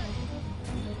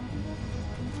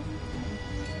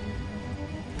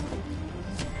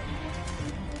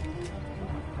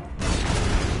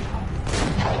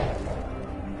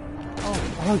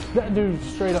 Oh, that dude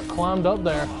straight up climbed up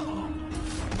there.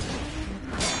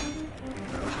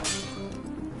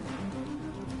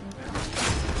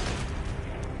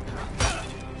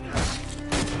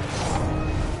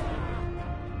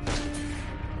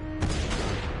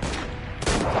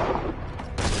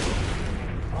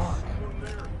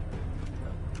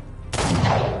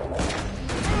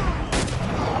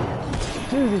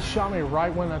 Dude, he shot me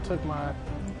right when I took my...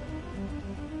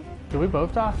 Did we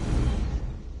both die?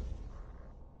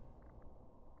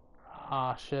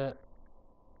 Ah, shit.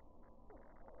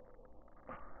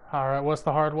 Alright, what's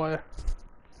the hard way?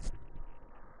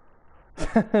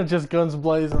 Just guns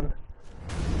blazing.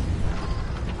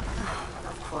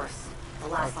 Of course. The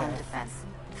last line of defense.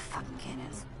 Fucking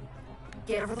cannons.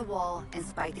 Get over the wall and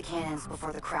spike the cannons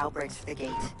before the crowd breaks through the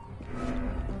gate.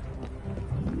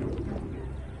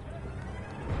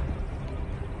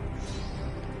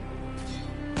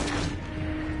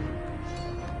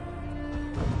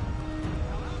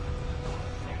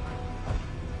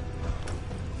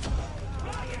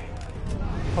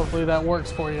 Hopefully that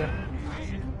works for you.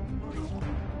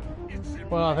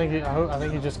 Well, I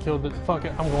think he just killed it. Fuck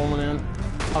it, I'm going in.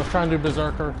 I was trying to do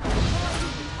Berserker.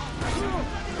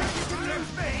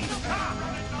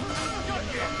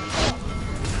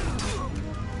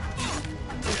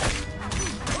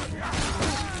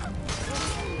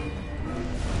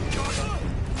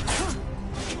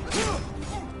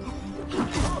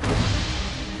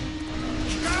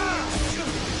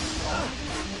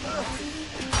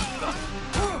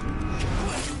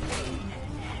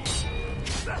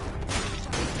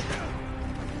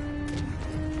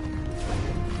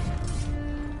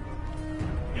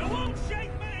 You won't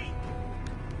shake me!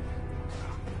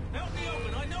 Help me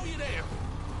open, I know you're there.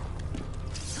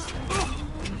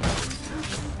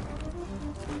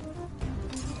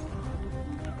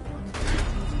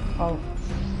 Oh.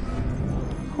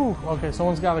 Whew. Okay,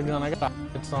 someone's got a gun. I got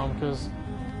some because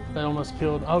they almost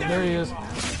killed. Oh, there he is.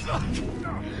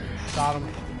 Got him.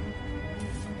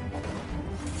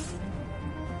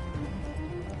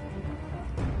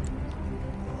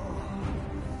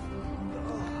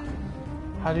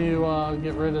 How do you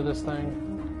get rid of this thing?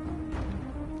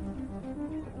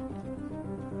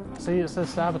 See, it says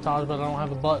sabotage, but I don't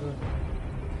have a button.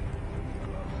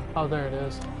 Oh, there it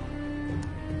is.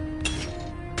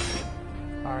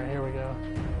 Alright, here we go.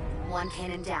 One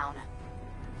cannon down.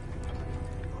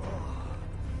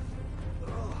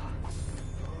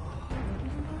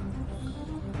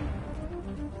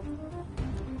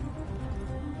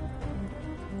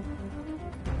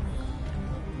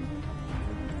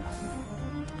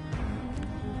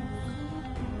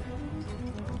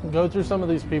 Go through some of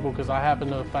these people because I happen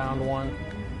to have found one.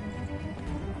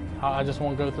 I just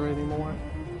won't go through anymore.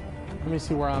 Let me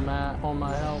see where I'm at on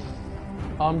my health.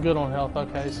 Oh, I'm good on health.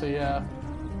 Okay, so yeah,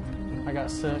 I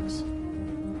got 6.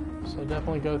 So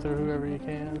definitely go through whoever you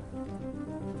can.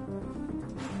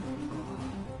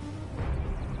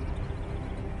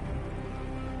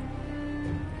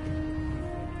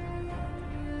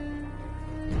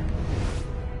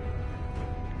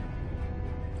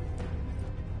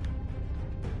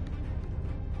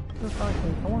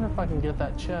 I wonder if I can get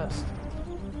that chest.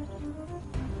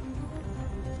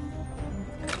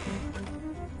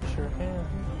 Sure can.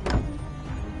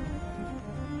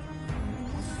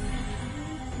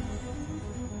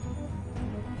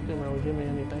 Didn't really give me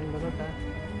anything, but okay.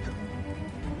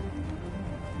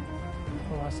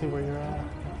 Oh, I see where you're at.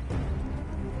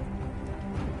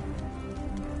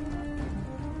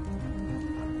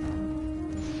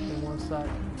 Give me 1 sec.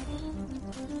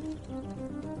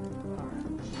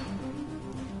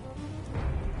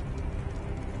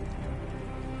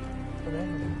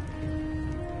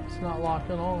 It's not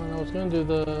locking on. I was going to do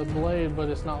the blade, but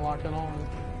it's not locking on.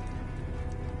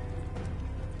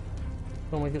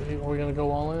 Are we going to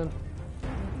go all in?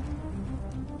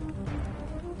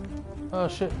 Oh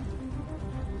shit.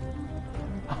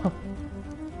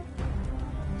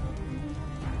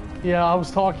 Yeah, I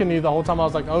was talking to you the whole time. I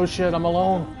was like, oh shit, I'm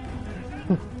alone.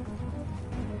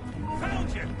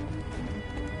 Found you.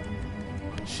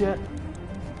 Shit.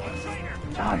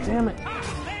 God damn it.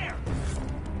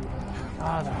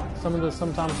 God,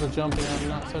 sometimes the jumping I'm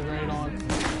not so great on.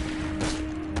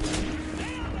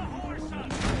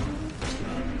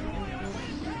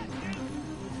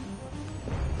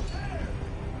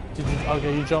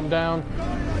 Okay, you jump down.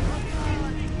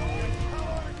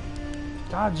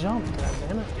 God, jump. God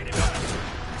damn it.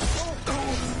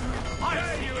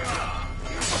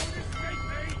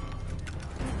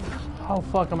 Oh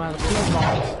fuck, I'm out of field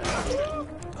bombs.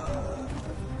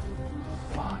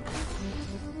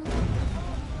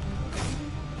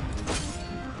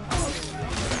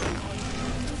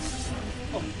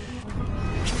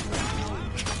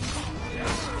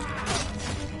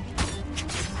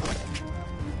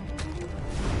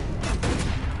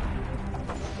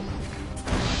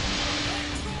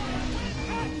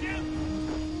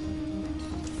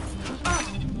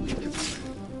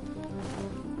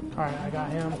 Alright, I got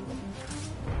him.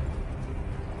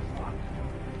 Fuck.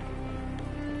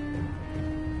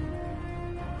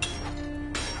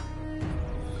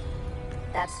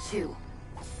 That's 2.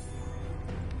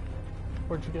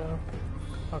 Where'd you go?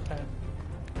 Okay.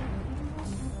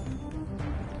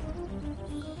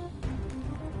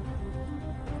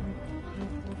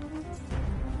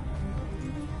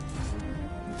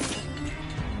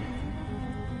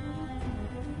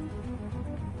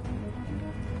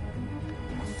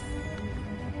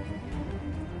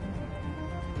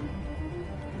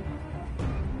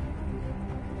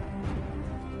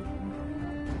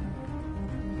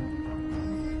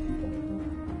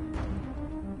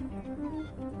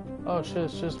 Oh shit,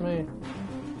 it's just me.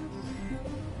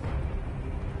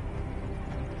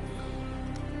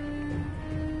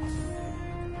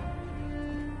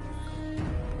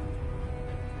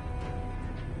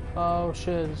 Oh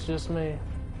shit, it's just me.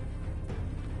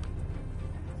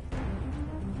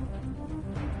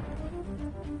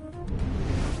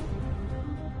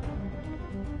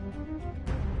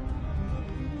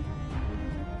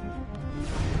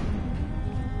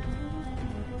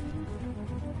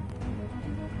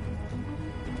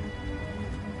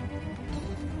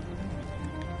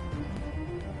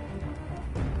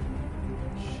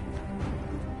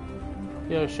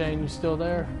 Yo, Shane, you still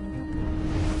there?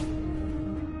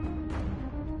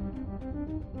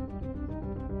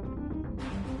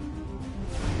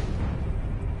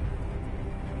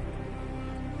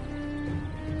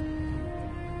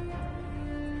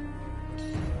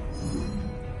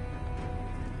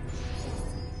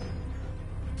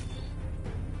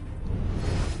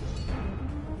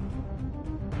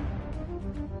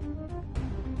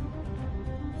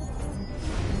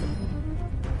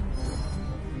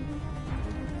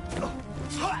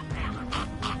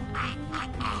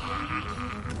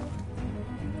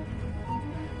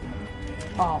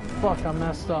 Oh fuck, I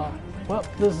messed up. Well,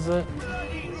 this is it.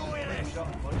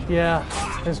 Yeah,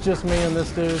 it's just me and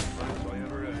this dude.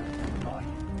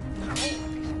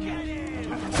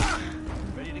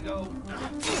 Ready to go?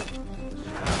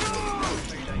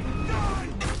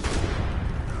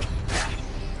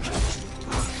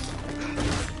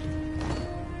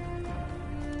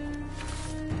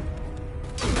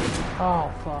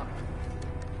 Oh, fuck.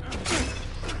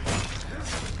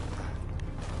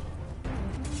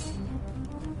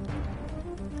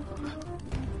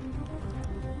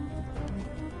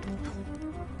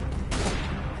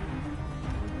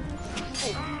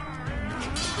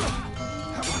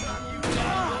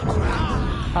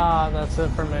 Ah, that's it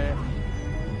for me.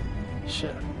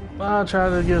 Shit. I'll try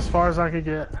to get as far as I could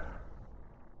get.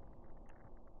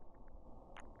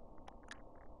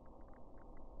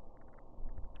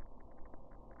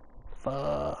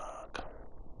 Fuck.